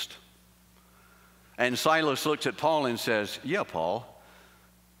wrist. And Silas looks at Paul and says, yeah, Paul,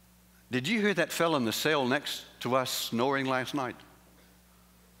 did you hear that fellow in the cell next to us snoring last night?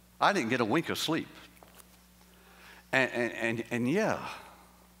 I didn't get a wink of sleep. And yeah,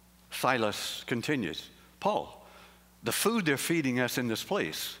 Silas continues, Paul, the food they're feeding us in this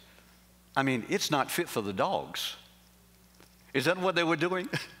place, I mean, it's not fit for the dogs. Is that what they were doing?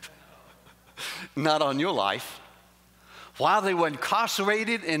 Not on your life. While they were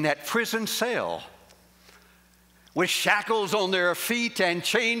incarcerated in that prison cell with shackles on their feet and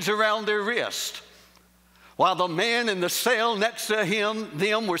chains around their wrist, while the man in the cell next to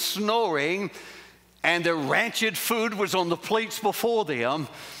them were snoring and their rancid food was on the plates before them,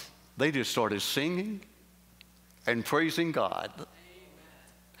 they just started singing and praising God.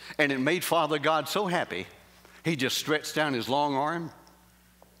 And it made Father God so happy, he just stretched down his long arm,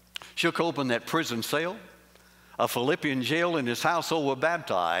 shook open that prison cell. A Philippian jail and his household were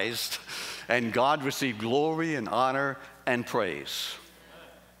baptized, and God received glory and honor and praise.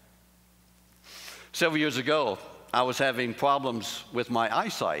 Several years ago, I was having problems with my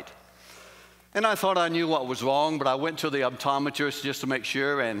eyesight. And I thought I knew what was wrong, but I went to the optometrist just to make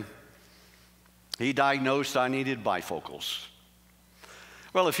sure, and he diagnosed I needed bifocals.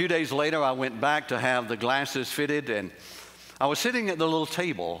 Well, a few days later, I went back to have the glasses fitted, and I was sitting at the little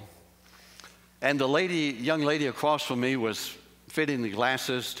table, and the young lady across from me was fitting the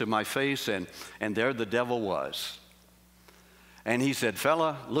glasses to my face, and there the devil was. And he said,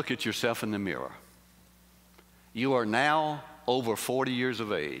 "Fella, look at yourself in the mirror. You are now over 40 years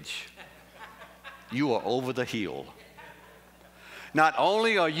of age. You are over the hill. Not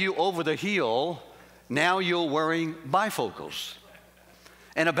only are you over the hill, now you're wearing bifocals."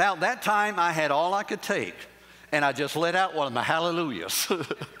 And about that time, I had all I could take, and I just let out one of my hallelujahs.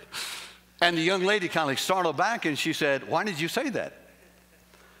 And the young lady kind of startled back, and she said, "Why did you say that?"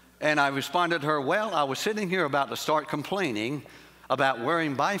 And I responded to her, "Well, I was sitting here about to start complaining about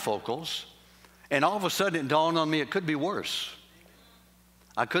wearing bifocals, and all of a sudden it dawned on me it could be worse.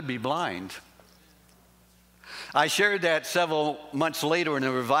 I could be blind." I shared that several months later in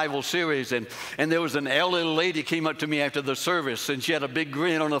a revival series, and there was an elderly lady came up to me after the service, and she had a big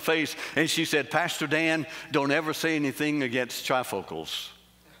grin on her face, and she said, "Pastor Dan, don't ever say anything against trifocals.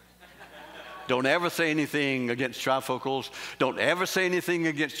 Don't ever say anything against trifocals. Don't ever say anything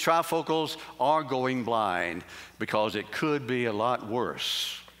against trifocals or going blind, because it could be a lot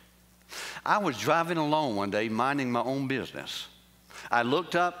worse." I was driving along one day, minding my own business. I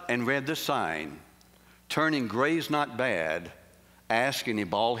looked up and read the sign, "Turning gray's not bad, ask any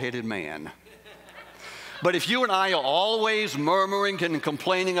bald-headed man." But if you and I are always murmuring and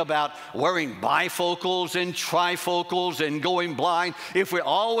complaining about wearing bifocals and trifocals and going blind, if we're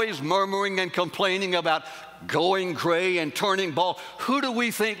always murmuring and complaining about going gray and turning bald, who do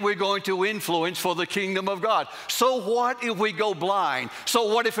we think we're going to influence for the kingdom of God? So what if we go blind?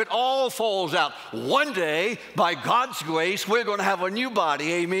 So what if it all falls out? One day, by God's grace, we're going to have a new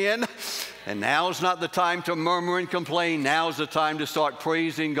body, amen? And now's not the time to murmur and complain. Now's the time to start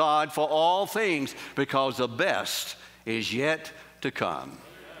praising God for all things, because the best is yet to come.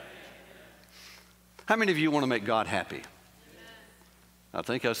 How many of you want to make God happy? I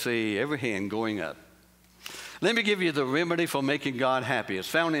think I see every hand going up. Let me give you the remedy for making God happy. It's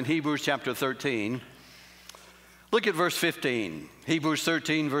found in Hebrews chapter 13. Look at verse 15. Hebrews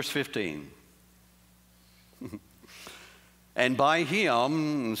 13, verse 15. "And by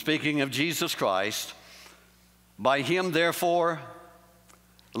him," speaking of Jesus Christ, "by him, therefore,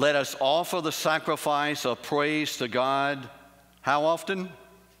 let us offer the sacrifice of praise to God." How often?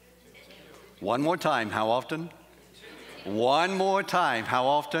 One more time. How often? One more time. How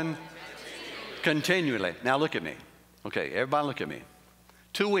often? Continually. Now look at me. Okay, everybody look at me.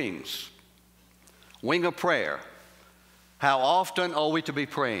 Two wings. Wing of prayer. How often are we to be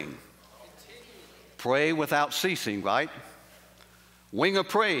praying? Pray without ceasing, right? Wing of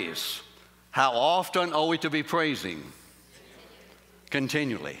praise. How often are we to be praising?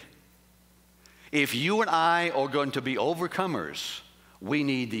 Continually. If you and I are going to be overcomers, we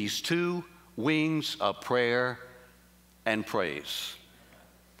need these two wings of prayer and praise.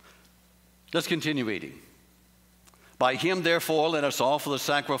 Let's continue reading. "By him, therefore, let us offer the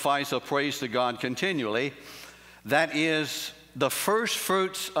sacrifice of praise to God continually. That is the first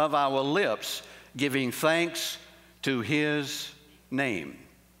fruits of our lips, giving thanks to his name."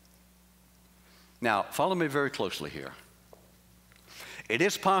 Now, follow me very closely here. It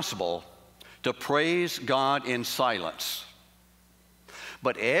is possible to praise God in silence,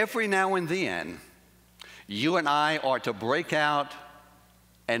 but every now and then, you and I are to break out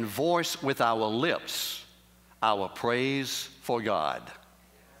and voice with our lips our praise for God,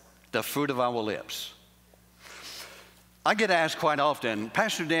 the fruit of our lips. I get asked quite often,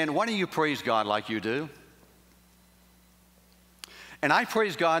 "Pastor Dan, why do you praise God like you do?" And I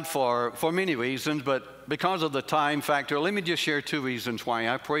praise God for many reasons, but because of the time factor, let me just share two reasons why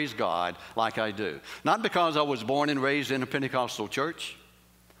I praise God like I do. Not because I was born and raised in a Pentecostal church,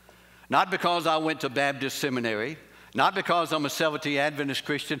 not because I went to Baptist seminary, not because I'm a Seventh-day Adventist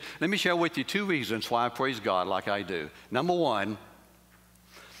Christian. Let me share with you 2 reasons why I praise God like I do. Number one,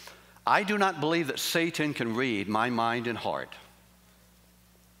 I do not believe that Satan can read my mind and heart.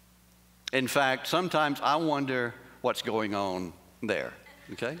 In fact, sometimes I wonder what's going on there,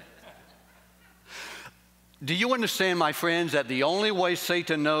 okay? Do you understand, my friends, that the only way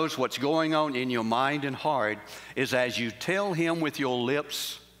Satan knows what's going on in your mind and heart is as you tell him with your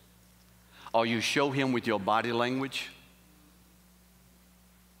lips or you show him with your body language?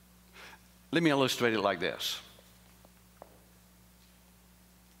 Let me illustrate it like this.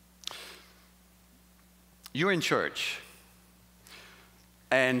 You're in church,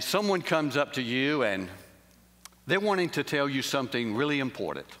 and someone comes up to you and they're wanting to tell you something really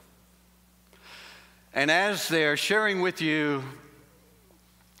important. And as they're sharing with you,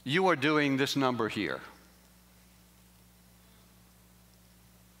 you are doing this number here.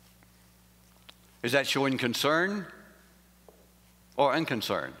 Is that showing concern or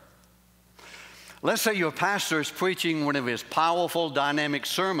unconcern? Let's say your pastor is preaching one of his powerful, dynamic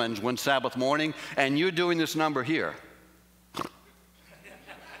sermons one Sabbath morning, and you're doing this number here.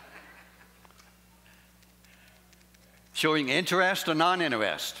 Showing interest or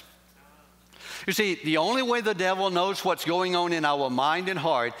non-interest? You see, the only way the devil knows what's going on in our mind and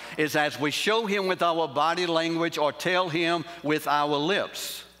heart is as we show him with our body language or tell him with our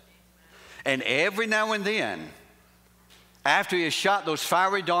lips. And every now and then, after he has shot those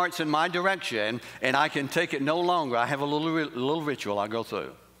fiery darts in my direction, and I can take it no longer, I have a little ritual I go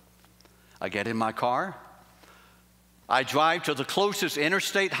through. I get in my car. I drive to the closest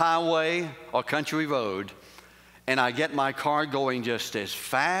interstate highway or country road, and I get my car going just as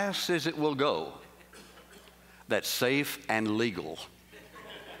fast as it will go. That's safe and legal.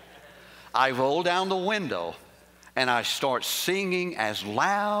 I roll down the window, and I start singing as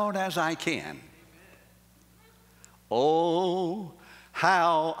loud as I can. Oh,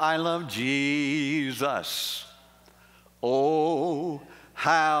 how I love Jesus. Oh,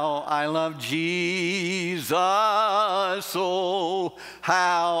 how I love Jesus. Oh,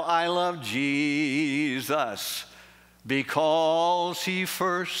 how I love Jesus. Because he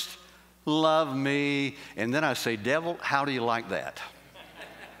first loved me. And then I say, devil, how do you like that?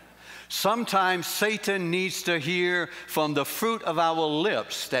 Sometimes Satan needs to hear from the fruit of our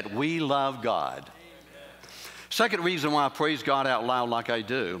lips that we love God. Second reason why I praise God out loud like I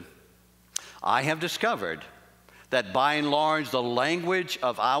do, I have discovered that by and large the language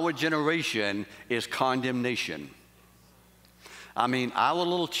of our generation is condemnation. I mean, our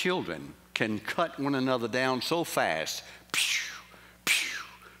little children can cut one another down so fast. Pew, pew,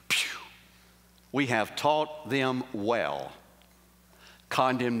 pew. We have taught them well.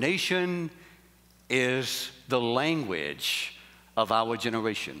 Condemnation is the language of our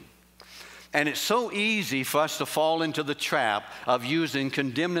generation. And it's so easy for us to fall into the trap of using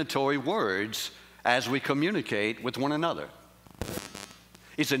condemnatory words as we communicate with one another.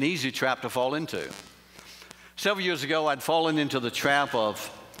 It's an easy trap to fall into. Several years ago, I'd fallen into the trap of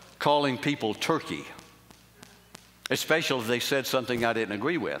calling people turkey, especially if they said something I didn't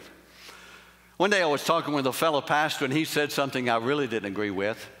agree with. One day I was talking with a fellow pastor, and he said something I really didn't agree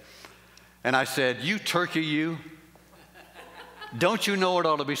with. And I said, "You turkey, you. Don't you know it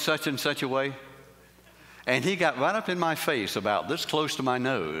ought to be such and such a way?" And he got right up in my face about this close to my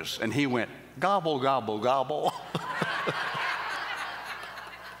nose, and he went, "Gobble, gobble, gobble."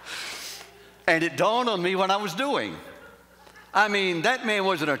 And it dawned on me what I was doing. I mean, that man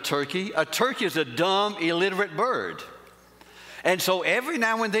wasn't a turkey. A turkey is a dumb, illiterate bird. And so every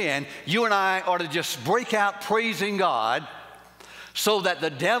now and then, you and I ought to just break out praising God so that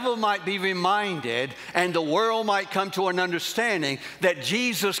the devil might be reminded and the world might come to an understanding that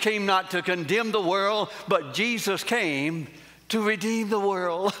Jesus came not to condemn the world, but Jesus came to redeem the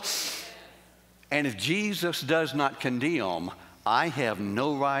world. And if Jesus does not condemn, I have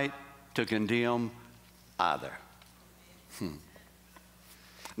no right to condemn either.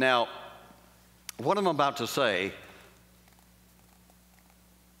 Now, what I'm about to say,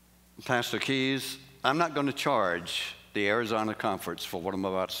 Pastor Keys, I'm not going to charge the Arizona Conference for what I'm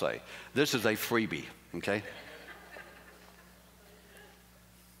about to say. This is a freebie, okay?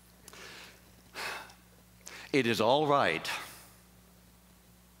 It is all right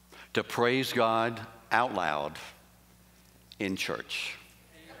to praise God out loud in church.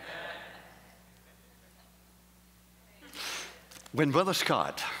 When Brother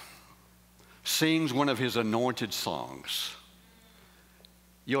Scott sings one of his anointed songs,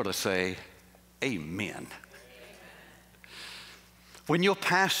 you ought to say, amen. When your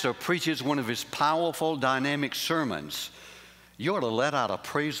pastor preaches one of his powerful, dynamic sermons, you ought to let out a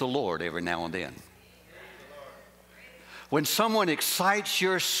praise the Lord every now and then. When someone excites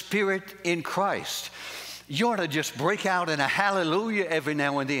your spirit in Christ, you ought to just break out in a hallelujah every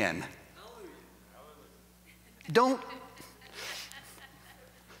now and then. Don't.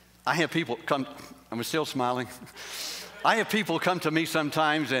 I have people come, I'm still smiling. I have people come to me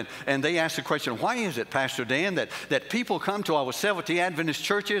sometimes and they ask the question, why is it, Pastor Dan, that people come to our Seventh-day Adventist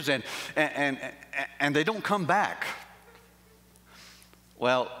churches and they don't come back?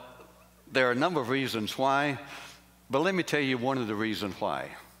 Well, there are a number of reasons why, but let me tell you one of the reasons why.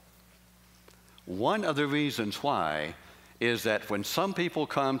 One of the reasons why is that when some people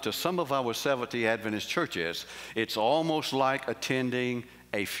come to some of our Seventh-day Adventist churches, it's almost like attending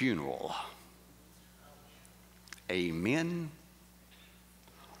a funeral. Amen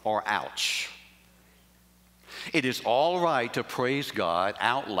or ouch. It is all right to praise God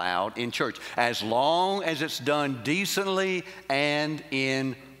out loud in church as long as it's done decently and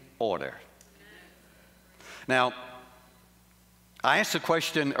in order. Now, I asked the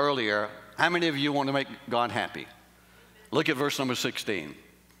question earlier, how many of you want to make God happy? Look at verse number 16.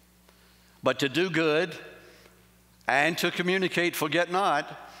 But to do good and to communicate, forget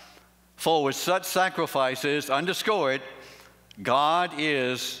not, for with such sacrifices, underscore it, God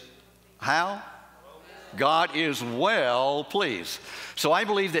is, how? God is well pleased. So I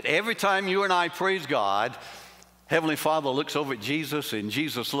believe that every time you and I praise God, Heavenly Father looks over at Jesus and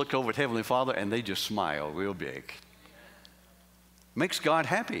Jesus looks over at Heavenly Father and they just smile real big. Makes God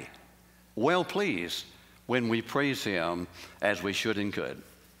happy, well pleased when we praise Him as we should and could.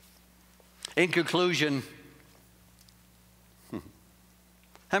 In conclusion,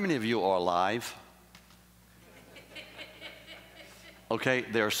 how many of you are alive? Okay,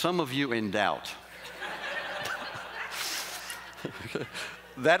 there are some of you in doubt.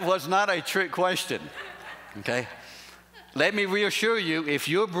 That was not a trick question, okay? Let me reassure you, if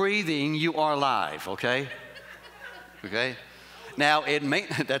you're breathing, you are alive, okay? Okay? Now, it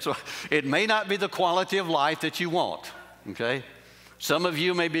may not be the quality of life that you want, okay? Some of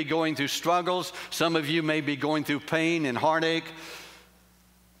you may be going through struggles. Some of you may be going through pain and heartache.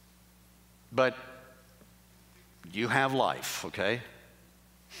 But you have life, okay?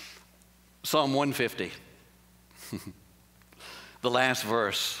 Psalm 150. The last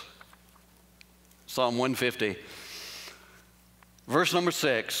verse. Psalm 150. Verse number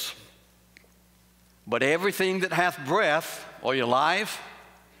 6. But everything that hath breath, are you alive?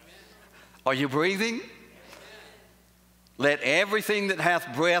 Are you breathing? Let everything that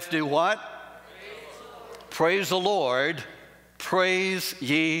hath breath do what? Praise the Lord. Praise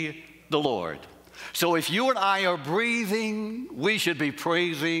ye the Lord. So if you and I are breathing, we should be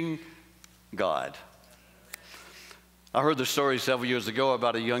praising God. I heard the story several years ago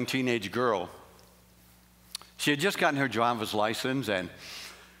about a young teenage girl. She had just gotten her driver's license and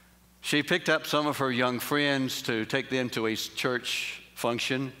she picked up some of her young friends to take them to a church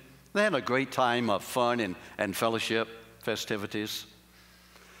function. They had a great time of fun and fellowship, festivities.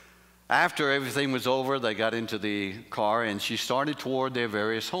 After everything was over, they got into the car and she started toward their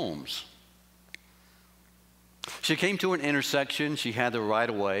various homes. She came to an intersection. She had the right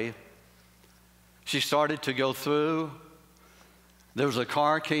of way. She started to go through. There was a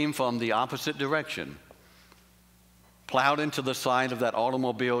car came from the opposite direction, plowed into the side of that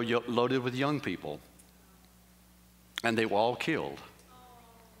automobile loaded with young people. And they were all killed,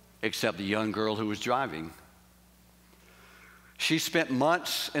 except the young girl who was driving. She spent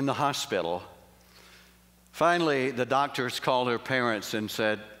months in the hospital. Finally, the doctors called her parents and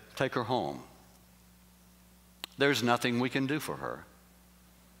said, take her home. There's nothing we can do for her.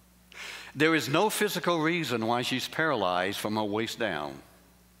 There is no physical reason why she's paralyzed from her waist down.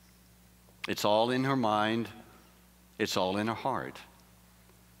 It's all in her mind. It's all in her heart.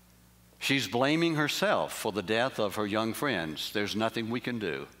 She's blaming herself for the death of her young friends. There's nothing we can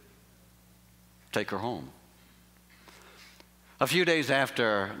do. Take her home. A few days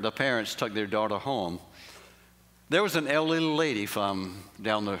after the parents took their daughter home, there was an elderly lady from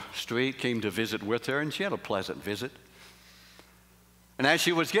down the street came to visit with her, and she had a pleasant visit. And as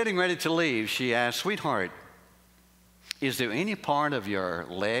she was getting ready to leave, she asked, sweetheart, is there any part of your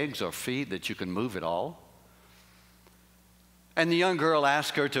legs or feet that you can move at all? And the young girl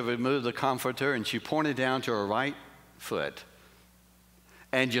asked her to remove the comforter, and she pointed down to her right foot.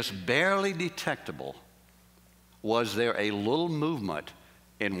 And just barely detectable was there a little movement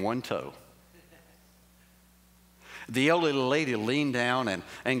in one toe. The elderly lady leaned down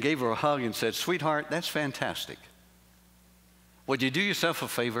and gave her a hug and said, sweetheart, that's fantastic. Would you do yourself a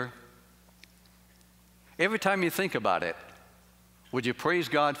favor? Every time you think about it, would you praise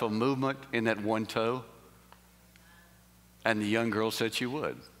God for movement in that one toe? And the young girl said she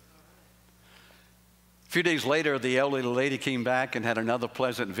would. A few days later, the elderly lady came back and had another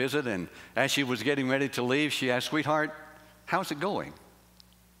pleasant visit, and as she was getting ready to leave, she asked, "Sweetheart, how's it going?"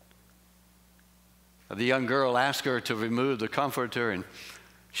 The young girl asked her to remove the comforter, and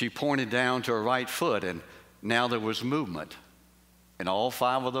she pointed down to her right foot, and now there was movement in all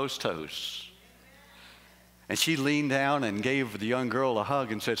 5 of those toes. And she leaned down and gave the young girl a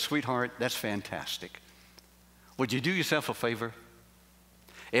hug and said, "Sweetheart, that's fantastic. Would you do yourself a favor?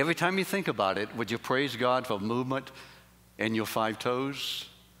 Every time you think about it, would you praise God for movement in your 5 toes?"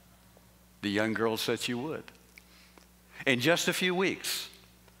 The young girl said she would. In just a few weeks,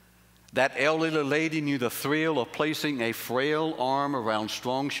 that elderly lady knew the thrill of placing a frail arm around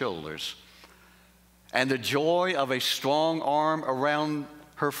strong shoulders and the joy of a strong arm around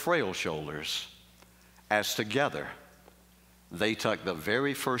her frail shoulders, as together they took the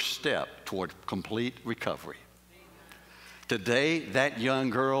very first step toward complete recovery. Today, that young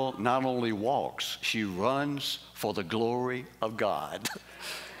girl not only walks, she runs for the glory of God.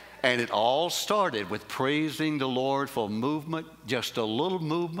 And it all started with praising the Lord for movement, just a little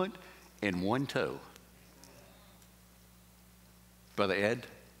movement in one toe. Brother Ed,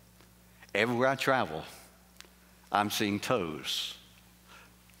 everywhere I travel, I'm seeing toes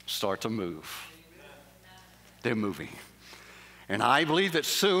start to move. They're moving. And I believe that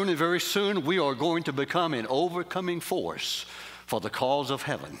soon and very soon we are going to become an overcoming force for the cause of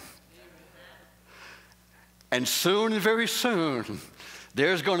heaven. And soon and very soon,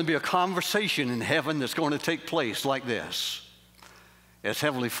 there's going to be a conversation in heaven that's going to take place like this. As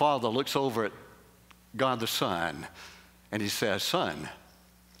Heavenly Father looks over at God the Son, and he says, "Son,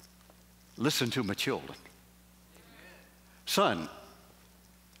 listen to my children. Son,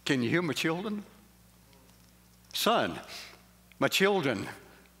 can you hear my children? Son, my children,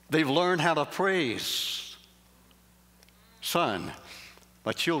 they've learned how to praise. Son,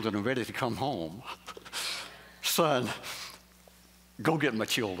 my children are ready to come home. Son, go get my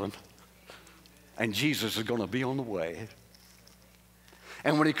children." And Jesus is going to be on the way.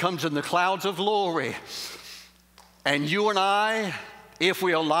 And when he comes in the clouds of glory, and you and I, if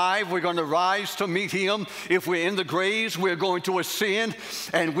we're alive, we're going to rise to meet him. If we're in the graves, we're going to ascend,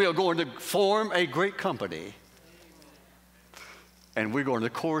 and we're going to form a great company. And we're going to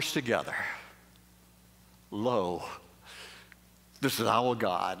chorus together, "Lo, this is our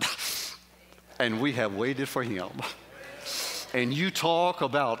God, and we have waited for him." And you talk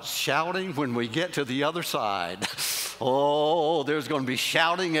about shouting when we get to the other side. Oh, there's going to be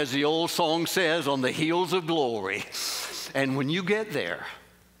shouting, as the old song says, on the hills of glory. And when you get there,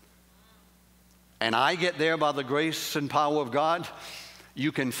 and I get there by the grace and power of God,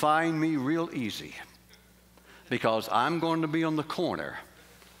 you can find me real easy, because I'm going to be on the corner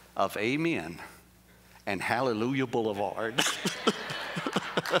of Amen and Hallelujah Boulevard.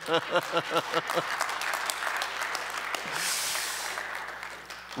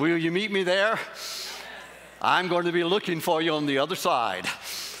 Will you meet me there? I'm going to be looking for you on the other side,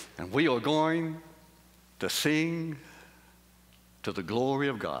 and we are going to sing to the glory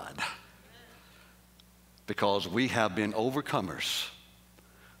of God, because we have been overcomers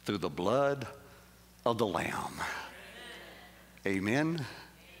through the blood of the Lamb. Amen.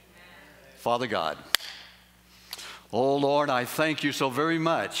 Father God, oh Lord, I thank you so very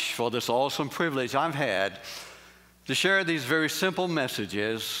much for this awesome privilege I've had to share these very simple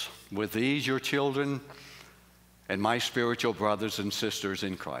messages with these, your children, and my spiritual brothers and sisters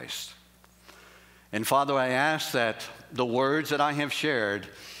in Christ. And Father, I ask that the words that I have shared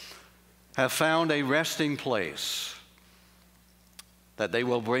have found a resting place, that they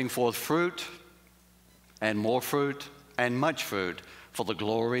will bring forth fruit and more fruit and much fruit for the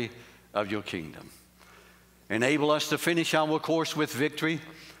glory of your kingdom. Enable us to finish our course with victory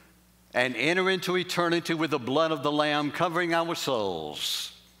and enter into eternity with the blood of the Lamb covering our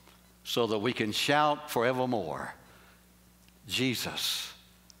souls, so that we can shout forevermore, Jesus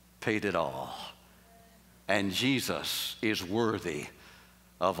paid it all, and Jesus is worthy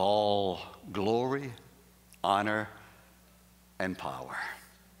of all glory, honor, and power.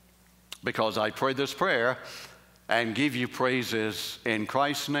 Because I pray this prayer and give you praises in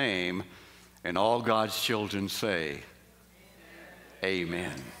Christ's name, and all God's children say,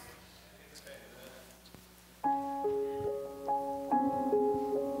 Amen.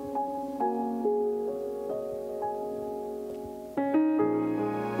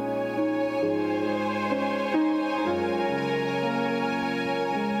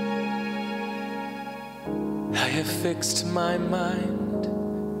 I have fixed my mind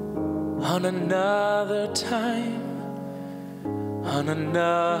on another time, on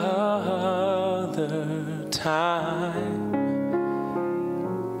another time.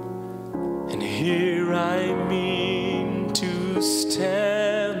 Here I mean to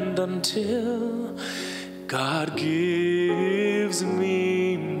stand until God gives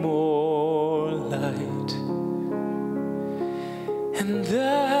me more light. And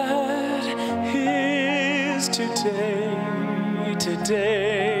that is today,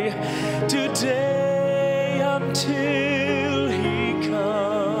 today, today, until He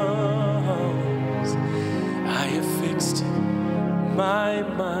comes. I have fixed my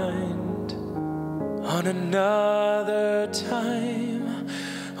mind on another time,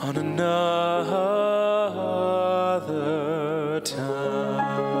 on another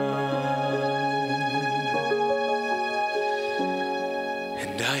time.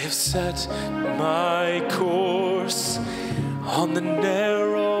 And I have set my course on the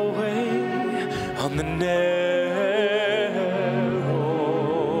narrow way, on the narrow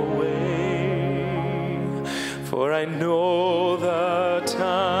way. For I know the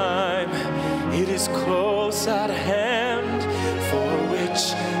time, it is close at hand, for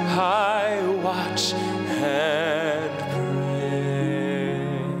which I watch and pray.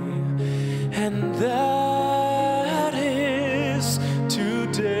 And that is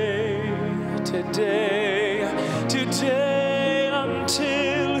today, today, today,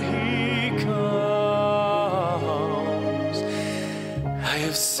 until He comes. I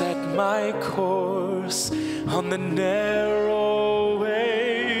have set my course on the narrow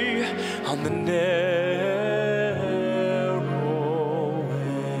way, on the narrow way.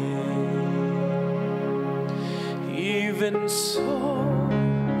 Even so,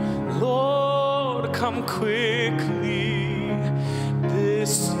 Lord, come quickly.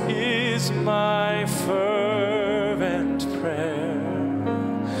 This is my fervent prayer,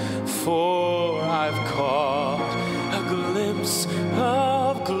 for I've caught a glimpse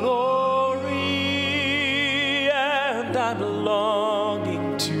of glory, and I'm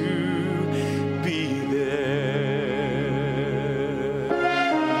longing to be there.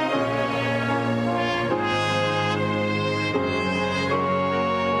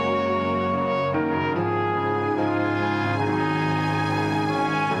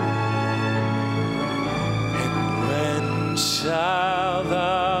 And when shall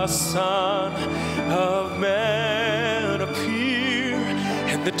the Son of Man appear,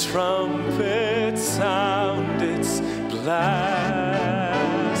 and the trumpet sound its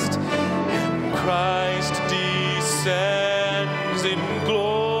blast, and Christ descends in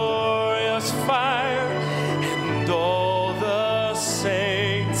glorious fire, and all the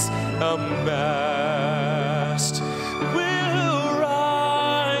saints amassed will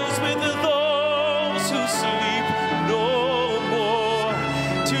rise with those who sleep no more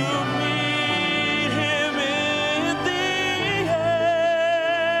to meet Him in the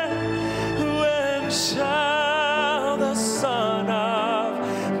air. When shall the Son of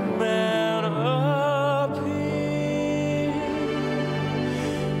Man appear?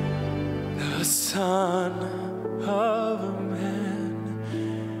 The Son of Man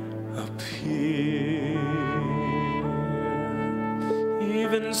appear.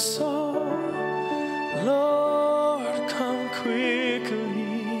 Even so, Lord, come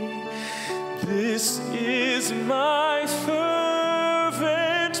quickly. This is my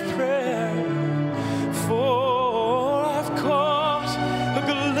fervent prayer, for I've caught a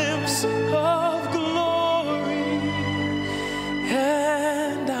glimpse of glory,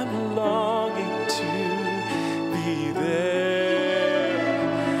 and I'm longing to be there.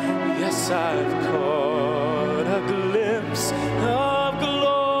 Yes, I've caught a glimpse of glory,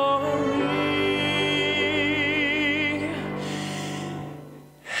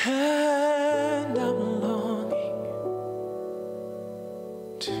 and I'm longing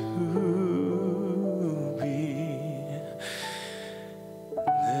to be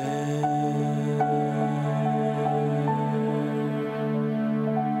there.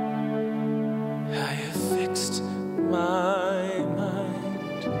 I have fixed my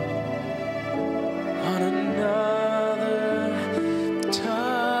mind on another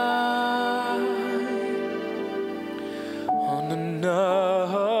time, on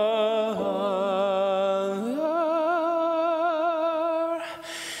another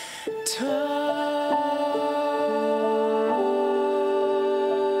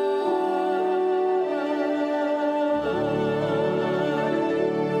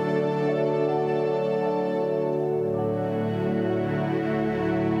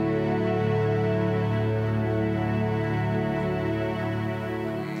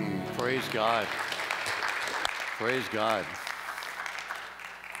Praise God. Praise God.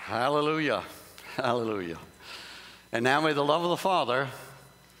 Hallelujah. Hallelujah. And now may the love of the Father,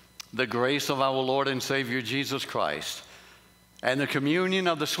 the grace of our Lord and Savior Jesus Christ, and the communion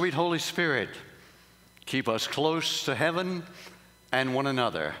of the sweet Holy Spirit keep us close to heaven and one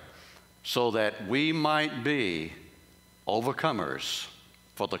another, so that we might be overcomers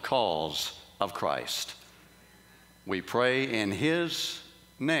for the cause of Christ. We pray in His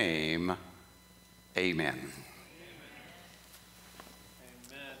name, amen. Amen.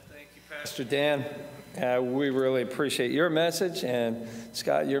 Thank you, Pastor Dan. We really appreciate your message, and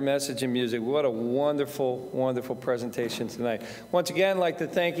Scott, your message and music. What a wonderful, wonderful presentation tonight. Once again, I'd like to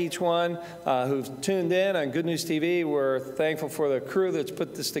thank each one who's tuned in on Good News TV. We're thankful for the crew that's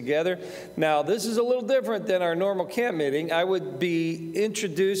put this together. Now, this is a little different than our normal camp meeting. I would be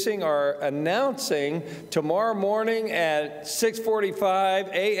introducing or announcing tomorrow morning at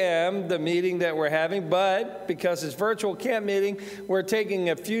 6:45 a.m. the meeting that we're having, but because it's virtual camp meeting, we're taking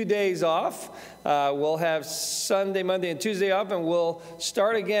a few days off. We'll have Sunday, Monday, and Tuesday off, and we'll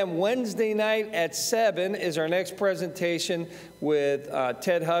start again Wednesday night at 7 is our next presentation with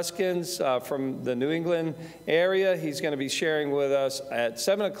Ted Huskins from the New England area. He's going to be sharing with us at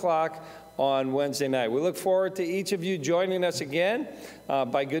 7 o'clock on Wednesday night. We look forward to each of you joining us again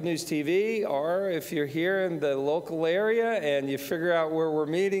by Good News TV, or if you're here in the local area and you figure out where we're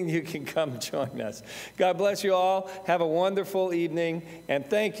meeting, you can come join us. God bless you all. Have a wonderful evening, and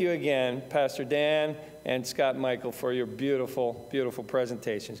thank you again, Pastor Dan and Scott Michael, for your beautiful, beautiful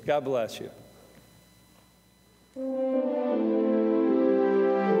presentations. God bless you.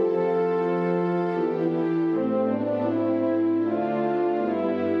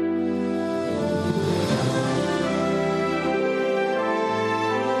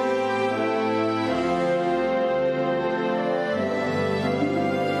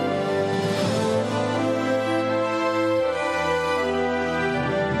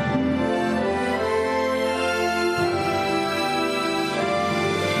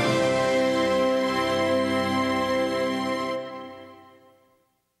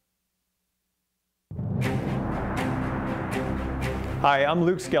 Hi, I'm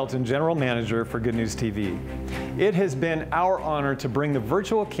Luke Skelton, General Manager for Good News TV. It has been our honor to bring the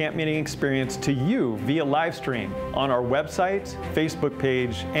virtual camp meeting experience to you via live stream on our website, Facebook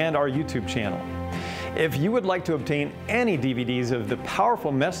page, and our YouTube channel. If you would like to obtain any DVDs of the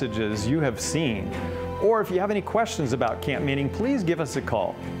powerful messages you have seen, or if you have any questions about camp meeting, please give us a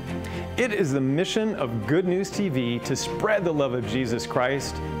call. It is the mission of Good News TV to spread the love of Jesus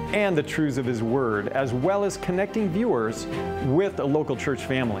Christ and the truths of His Word, as well as connecting viewers with a local church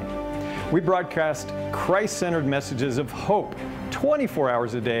family. We broadcast Christ-centered messages of hope 24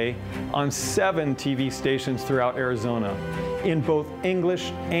 hours a day on 7 TV stations throughout Arizona in both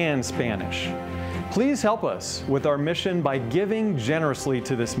English and Spanish. Please help us with our mission by giving generously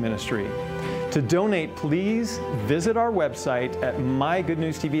to this ministry. To donate, please visit our website at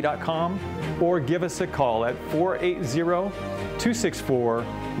mygoodnewstv.com or give us a call at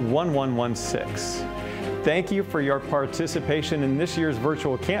 480-264-1116. Thank you for your participation in this year's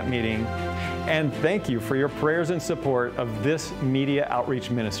virtual camp meeting, and thank you for your prayers and support of this media outreach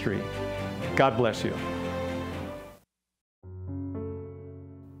ministry. God bless you.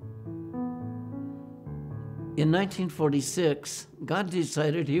 In 1946, God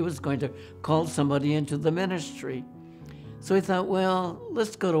decided He was going to call somebody into the ministry. So He thought, well,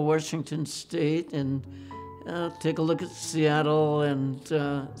 let's go to Washington State and take a look at Seattle and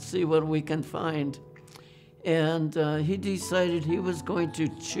see what we can find. And He decided He was going to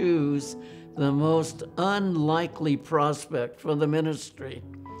choose the most unlikely prospect for the ministry.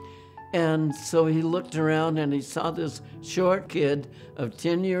 And so He looked around and He saw this short kid of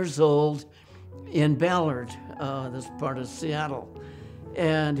 10 years old in Ballard, this part of Seattle.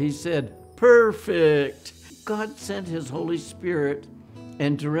 And He said, perfect. God sent His Holy Spirit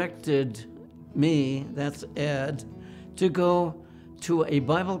and directed me, that's Ed, to go to a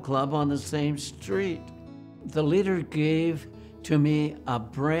Bible club on the same street. The leader gave to me a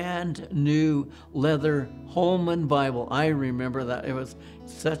brand new leather Holman Bible. I remember that. It was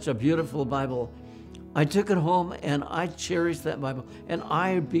such a beautiful Bible. I took it home and I cherished that Bible and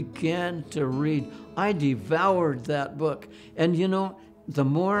I began to read. I devoured that book. And you know, the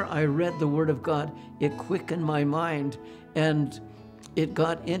more I read the Word of God, it quickened my mind and it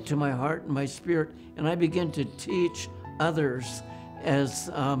got into my heart and my spirit, and I began to teach others as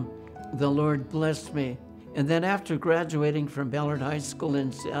the Lord blessed me. And then after graduating from Ballard High School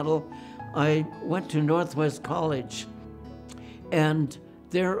in Seattle, I went to Northwest College, and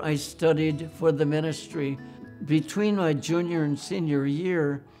there I studied for the ministry. Between my junior and senior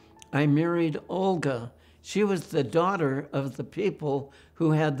year, I married Olga. She was the daughter of the people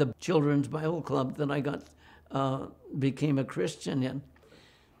who had the Children's Bible Club that I became a Christian in.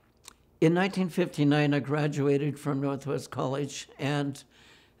 In 1959, I graduated from Northwest College, and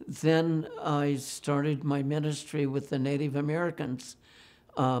Then I started my ministry with the Native Americans.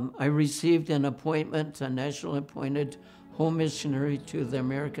 I received an appointment, a national appointed home missionary to the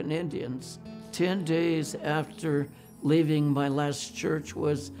American Indians. 10 days after leaving my last church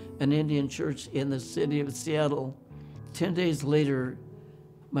was an Indian church in the city of Seattle. 10 days later,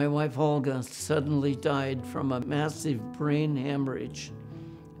 my wife Olga suddenly died from a massive brain hemorrhage.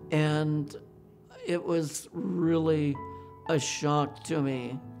 And it was really a shock to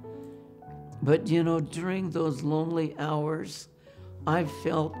me. But you know, during those lonely hours, I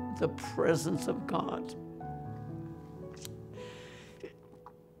felt the presence of God.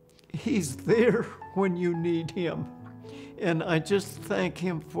 He's there when you need him. And I just thank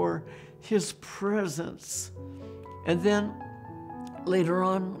him for his presence. And then later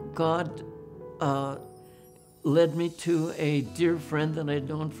on, God led me to a dear friend that I'd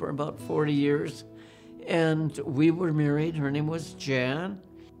known for about 40 years. And we were married. Her name was Jan.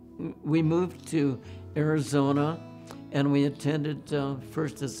 We moved to Arizona, and we attended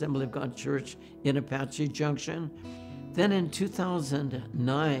First Assembly of God Church in Apache Junction. Then in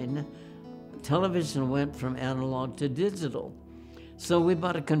 2009, television went from analog to digital. So we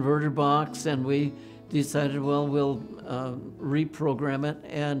bought a converter box, and we decided, well, we'll reprogram it.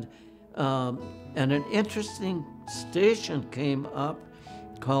 And an interesting station came up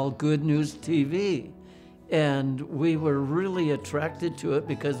called Good News TV. And we were really attracted to it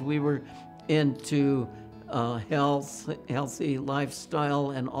because we were into healthy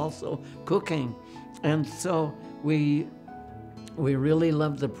lifestyle, and also cooking. And so we really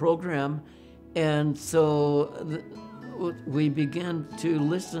loved the program. And so we began to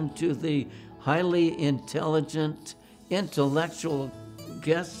listen to the highly intelligent, intellectual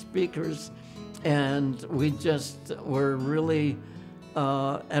guest speakers. And we just were really,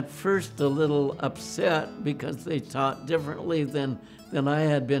 at first, a little upset because they taught differently than I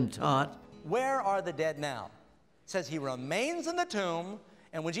had been taught. Where are the dead now? It says he remains in the tomb,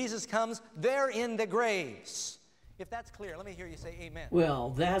 and when Jesus comes, they're in the graves. If that's clear, let me hear you say amen. Well,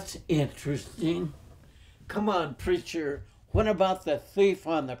 that's interesting. Come on, preacher. What about the thief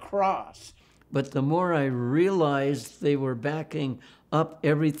on the cross? But the more I realized they were backing up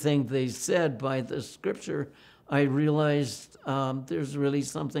everything they said by the scripture, I realized there's really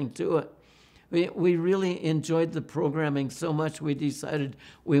something to it. We really enjoyed the programming so much we decided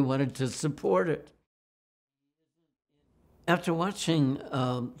we wanted to support it. After watching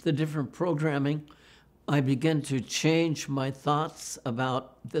the different programming, I began to change my thoughts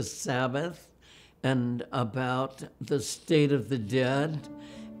about the Sabbath and about the state of the dead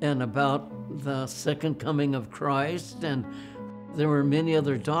and about the second coming of Christ. And there were many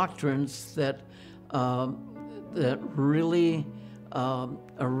other doctrines that really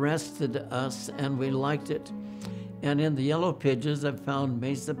arrested us, and we liked it. And in the Yellow Pages, I found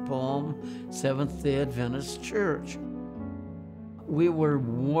Mesa Palm Seventh-day Adventist Church. We were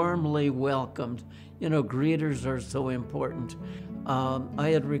warmly welcomed. You know, greeters are so important. I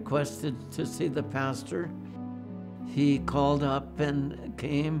had requested to see the pastor. He called up and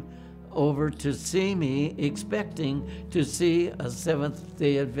came over to see me, expecting to see a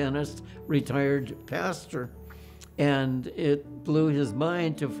Seventh-day Adventist retired pastor. And it blew his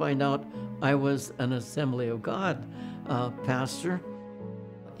mind to find out I was an Assembly of God pastor.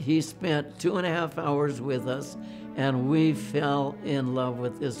 He spent 2.5 hours with us, and we fell in love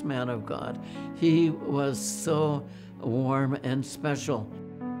with this man of God. He was so warm and special.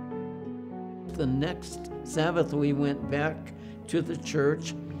 The next Sabbath, we went back to the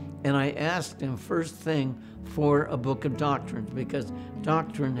church, and I asked him first thing for a book of doctrine, because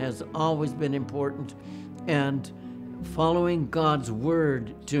doctrine has always been important, and following God's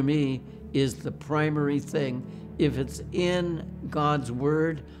word to me is the primary thing. If it's in God's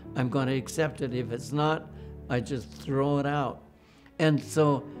word, I'm going to accept it. If it's not, I just throw it out. And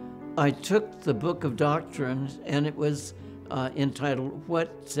so I took the book of doctrine, and it was entitled,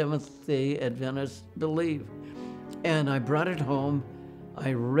 What Seventh-day Adventists Believe. And I brought it home.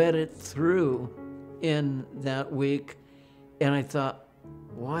 I read it through in that week, and I thought,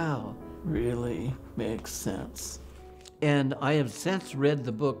 wow, really makes sense. And I have since read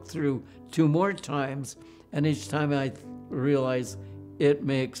the book through 2 more times, and each time I realize it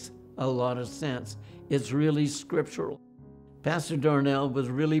makes a lot of sense. It's really scriptural. Pastor Darnell was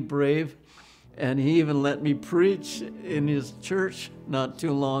really brave, and he even let me preach in his church not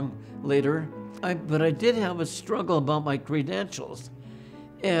too long later. But I did have a struggle about my credentials.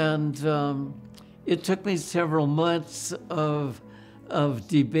 And it took me several months of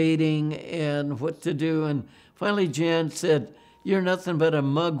debating and what to do. And finally, Jan said, "You're nothing but a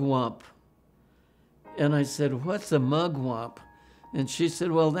mugwump." And I said, "What's a mugwump?" And she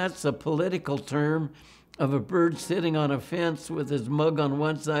said, well, that's a political term of a bird sitting on a fence with his mug on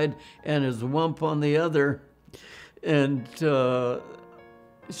one side and his wump on the other. And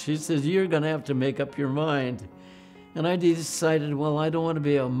she says, you're going to have to make up your mind. And I decided, well, I don't want to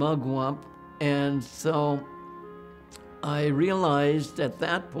be a mugwump. And so I realized at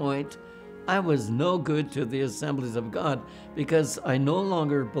that point I was no good to the Assemblies of God because I no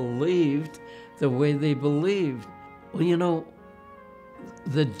longer believed the way they believed. Well, you know,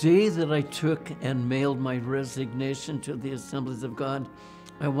 the day that I took and mailed my resignation to the Assemblies of God,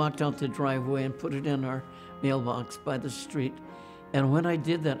 I walked out the driveway and put it in our mailbox by the street. And when I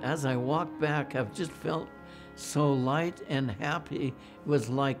did that, as I walked back, I've just felt so light and happy. It was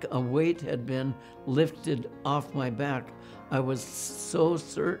like a weight had been lifted off my back. I was so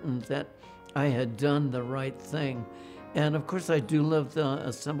certain that I had done the right thing. And of course, I do love the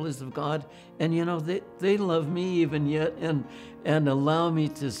Assemblies of God. And you know, they love me even yet and allow me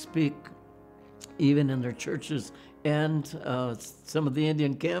to speak even in their churches and some of the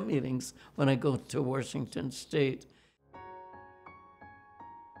Indian camp meetings when I go to Washington State.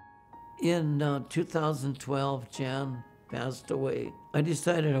 In 2012, Jan passed away. I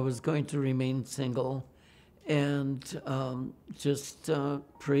decided I was going to remain single and just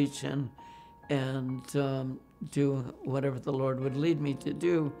preach and do whatever the Lord would lead me to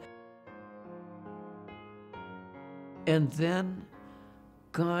do. And then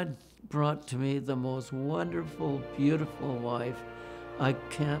God brought to me the most wonderful, beautiful wife. I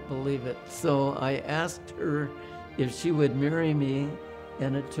can't believe it. So I asked her if she would marry me,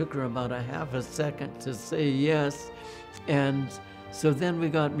 and it took her about a half a second to say yes. And so then we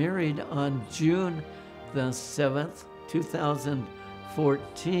got married on June the 7th,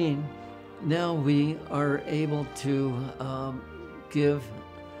 2014. Now we are able to give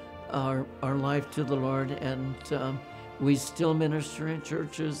our life to the Lord, and we still minister in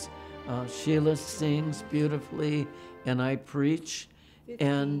churches. Sheila sings beautifully, and I preach.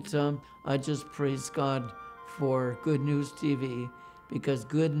 And I just praise God for Good News TV, because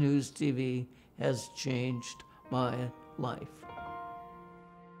Good News TV has changed my life.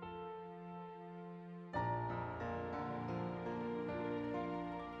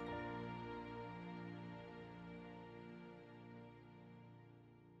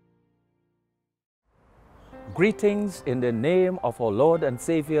 Greetings in the name of our Lord and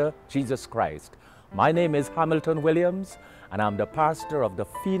Savior, Jesus Christ. My name is Hamilton Williams, and I'm the pastor of the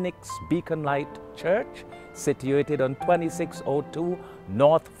Phoenix Beacon Light Church, situated on 2602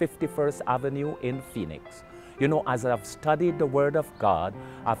 North 51st Avenue in Phoenix. You know, as I've studied the Word of God,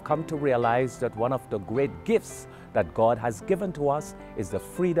 I've come to realize that one of the great gifts that God has given to us is the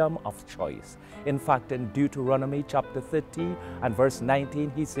freedom of choice. In fact, in Deuteronomy chapter 30 and verse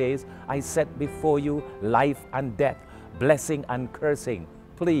 19, he says, I set before you life and death, blessing and cursing.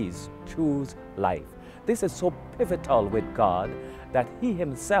 Please choose life. This is so pivotal with God that he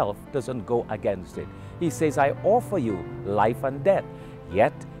himself doesn't go against it. He says, I offer you life and death.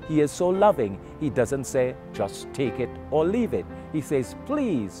 Yet he is so loving, he doesn't say, just take it or leave it. He says,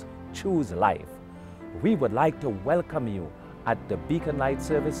 please choose life. We would like to welcome you at the Beacon Light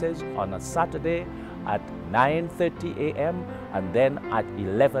services on a Saturday at 9:30 a.m. and then at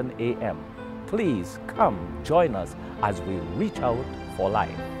 11 a.m. Please come join us as we reach out for life.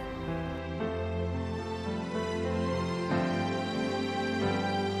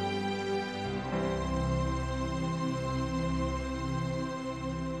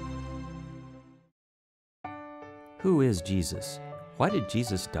 Who is Jesus? Why did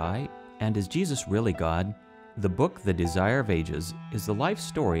Jesus die? And is Jesus really God? The book, The Desire of Ages, is the life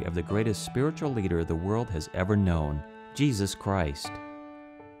story of the greatest spiritual leader the world has ever known, Jesus Christ.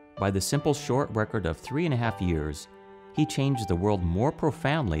 By the simple short record of 3.5 years, he changed the world more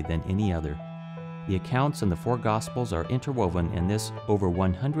profoundly than any other. The accounts in the 4 Gospels are interwoven in this over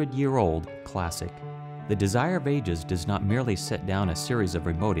 100-year-old classic. The Desire of Ages does not merely set down a series of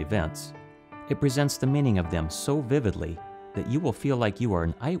remote events. It presents the meaning of them so vividly that you will feel like you are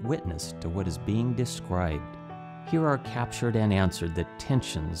an eyewitness to what is being described. Here are captured and answered the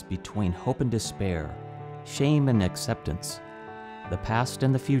tensions between hope and despair, shame and acceptance, the past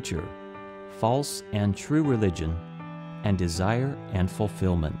and the future, false and true religion, and desire and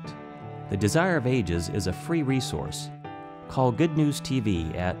fulfillment. The Desire of Ages is a free resource. Call Good News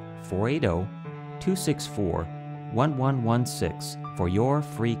TV at 480-264-1116 for your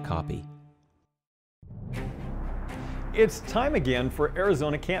free copy. It's time again for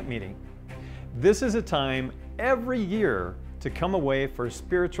Arizona Camp Meeting. This is a time every year to come away for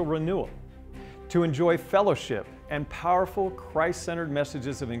spiritual renewal, to enjoy fellowship and powerful Christ-centered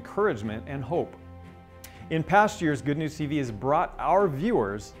messages of encouragement and hope. In past years, Good News TV has brought our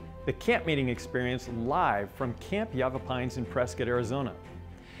viewers the camp meeting experience live from Camp Yavapines in Prescott, Arizona.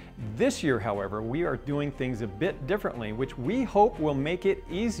 This year, however, we are doing things a bit differently, which we hope will make it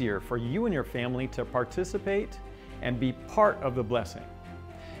easier for you and your family to participate and be part of the blessing.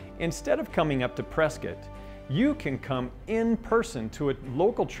 Instead of coming up to Prescott, you can come in person to a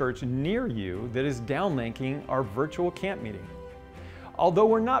local church near you that is downlinking our virtual camp meeting. Although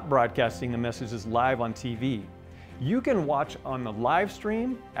we're not broadcasting the messages live on TV, you can watch on the live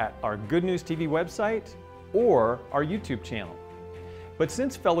stream at our Good News TV website or our YouTube channel. But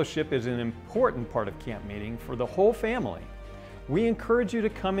since fellowship is an important part of camp meeting for the whole family, we encourage you to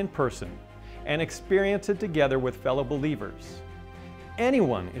come in person and experience it together with fellow believers.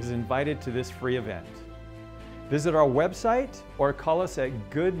 Anyone is invited to this free event. Visit our website or call us at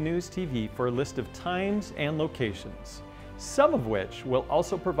Good News TV for a list of times and locations, some of which will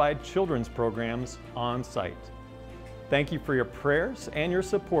also provide children's programs on site. Thank you for your prayers and your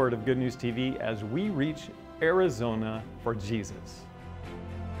support of Good News TV as we reach Arizona for Jesus.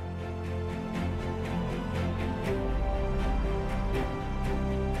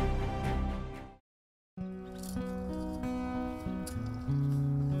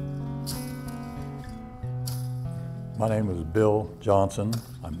 My name is Bill Johnson.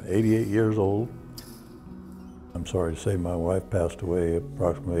 I'm 88 years old. I'm sorry to say my wife passed away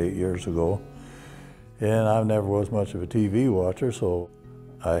approximately 8 years ago. And I never was much of a TV watcher, so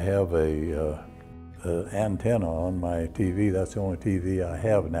I have a antenna on my TV. That's the only TV I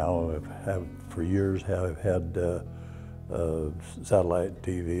have now. I've had for years. I've had satellite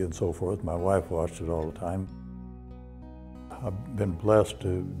TV and so forth. My wife watched it all the time. I've been blessed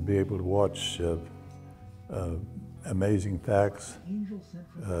to be able to watch Amazing Facts,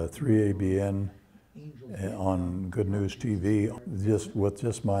 3ABN on Good News TV, with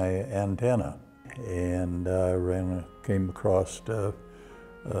just my antenna. And I came across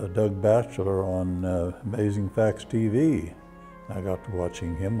Doug Batchelor on Amazing Facts TV. I got to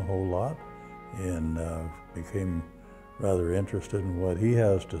watching him a whole lot and became rather interested in what he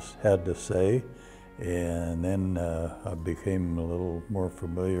had to say. And then I became a little more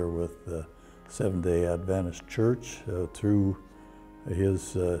familiar with the Seventh-day Adventist Church through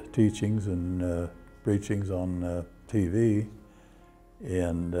his teachings and preachings on TV,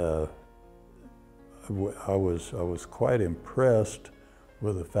 and I was quite impressed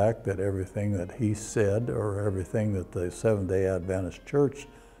with the fact that everything that he said, or everything that the Seventh-day Adventist Church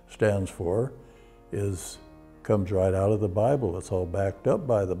stands for, comes right out of the Bible. It's all backed up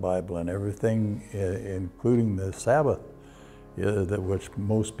by the Bible, and everything, including the Sabbath, which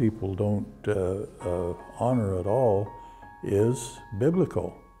most people don't honor at all, is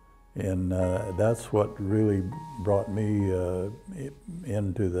biblical. And that's what really brought me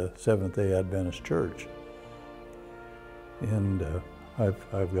into the Seventh-day Adventist Church. And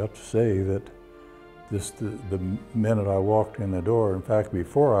I've got to say that the minute I walked in the door, in fact,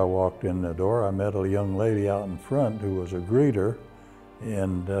 before I walked in the door, I met a young lady out in front who was a greeter,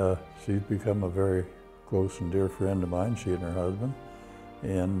 and she's become a very close and dear friend of mine, she and her husband.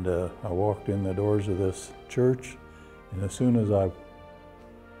 And I walked in the doors of this church, and as soon as I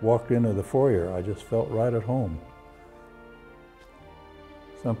walked into the foyer, I just felt right at home.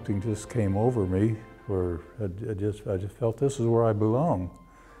 Something just came over me where I just felt this is where I belong.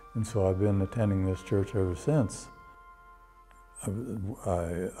 And so I've been attending this church ever since.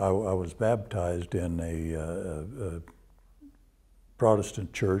 I was baptized in a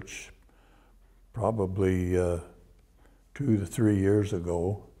Protestant church probably 2 to 3 years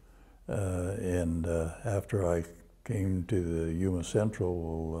ago, and after I came to the Yuma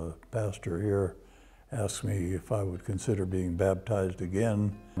Central, pastor here asked me if I would consider being baptized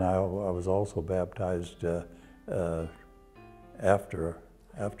again. And I was also baptized after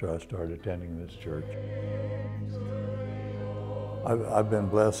I started attending this church. I've been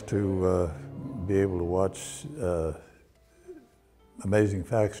blessed to be able to watch Amazing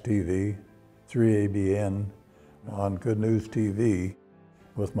Facts TV, 3ABN on Good News TV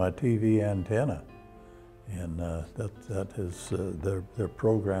with my TV antenna. And their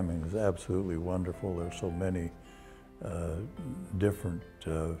programming is absolutely wonderful. There's so many different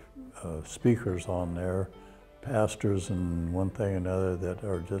speakers on there, pastors and one thing and another that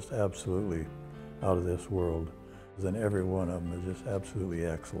are just absolutely out of this world. And every one of them is just absolutely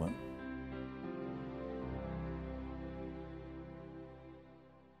excellent.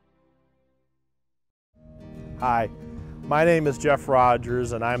 Hi, my name is Jeff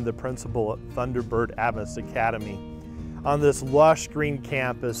Rogers, and I'm the principal at Thunderbird Adventist Academy on this lush green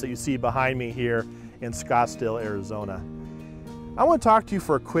campus that you see behind me here in Scottsdale, Arizona. I want to talk to you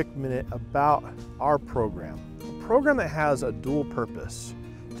for a quick minute about our program. A program that has a dual purpose: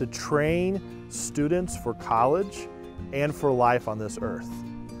 to train students for college and for life on this earth,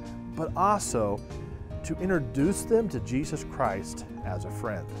 but also to introduce them to Jesus Christ as a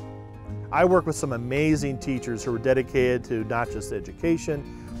friend. I work with some amazing teachers who are dedicated to not just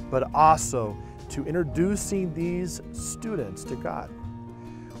education, but also to introducing these students to God.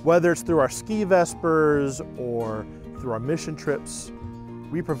 Whether it's through our ski vespers or through our mission trips,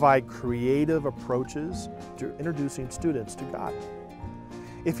 we provide creative approaches to introducing students to God.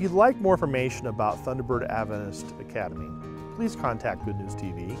 If you'd like more information about Thunderbird Adventist Academy, please contact Good News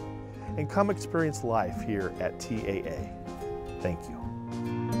TV and come experience life here at TAA. Thank you.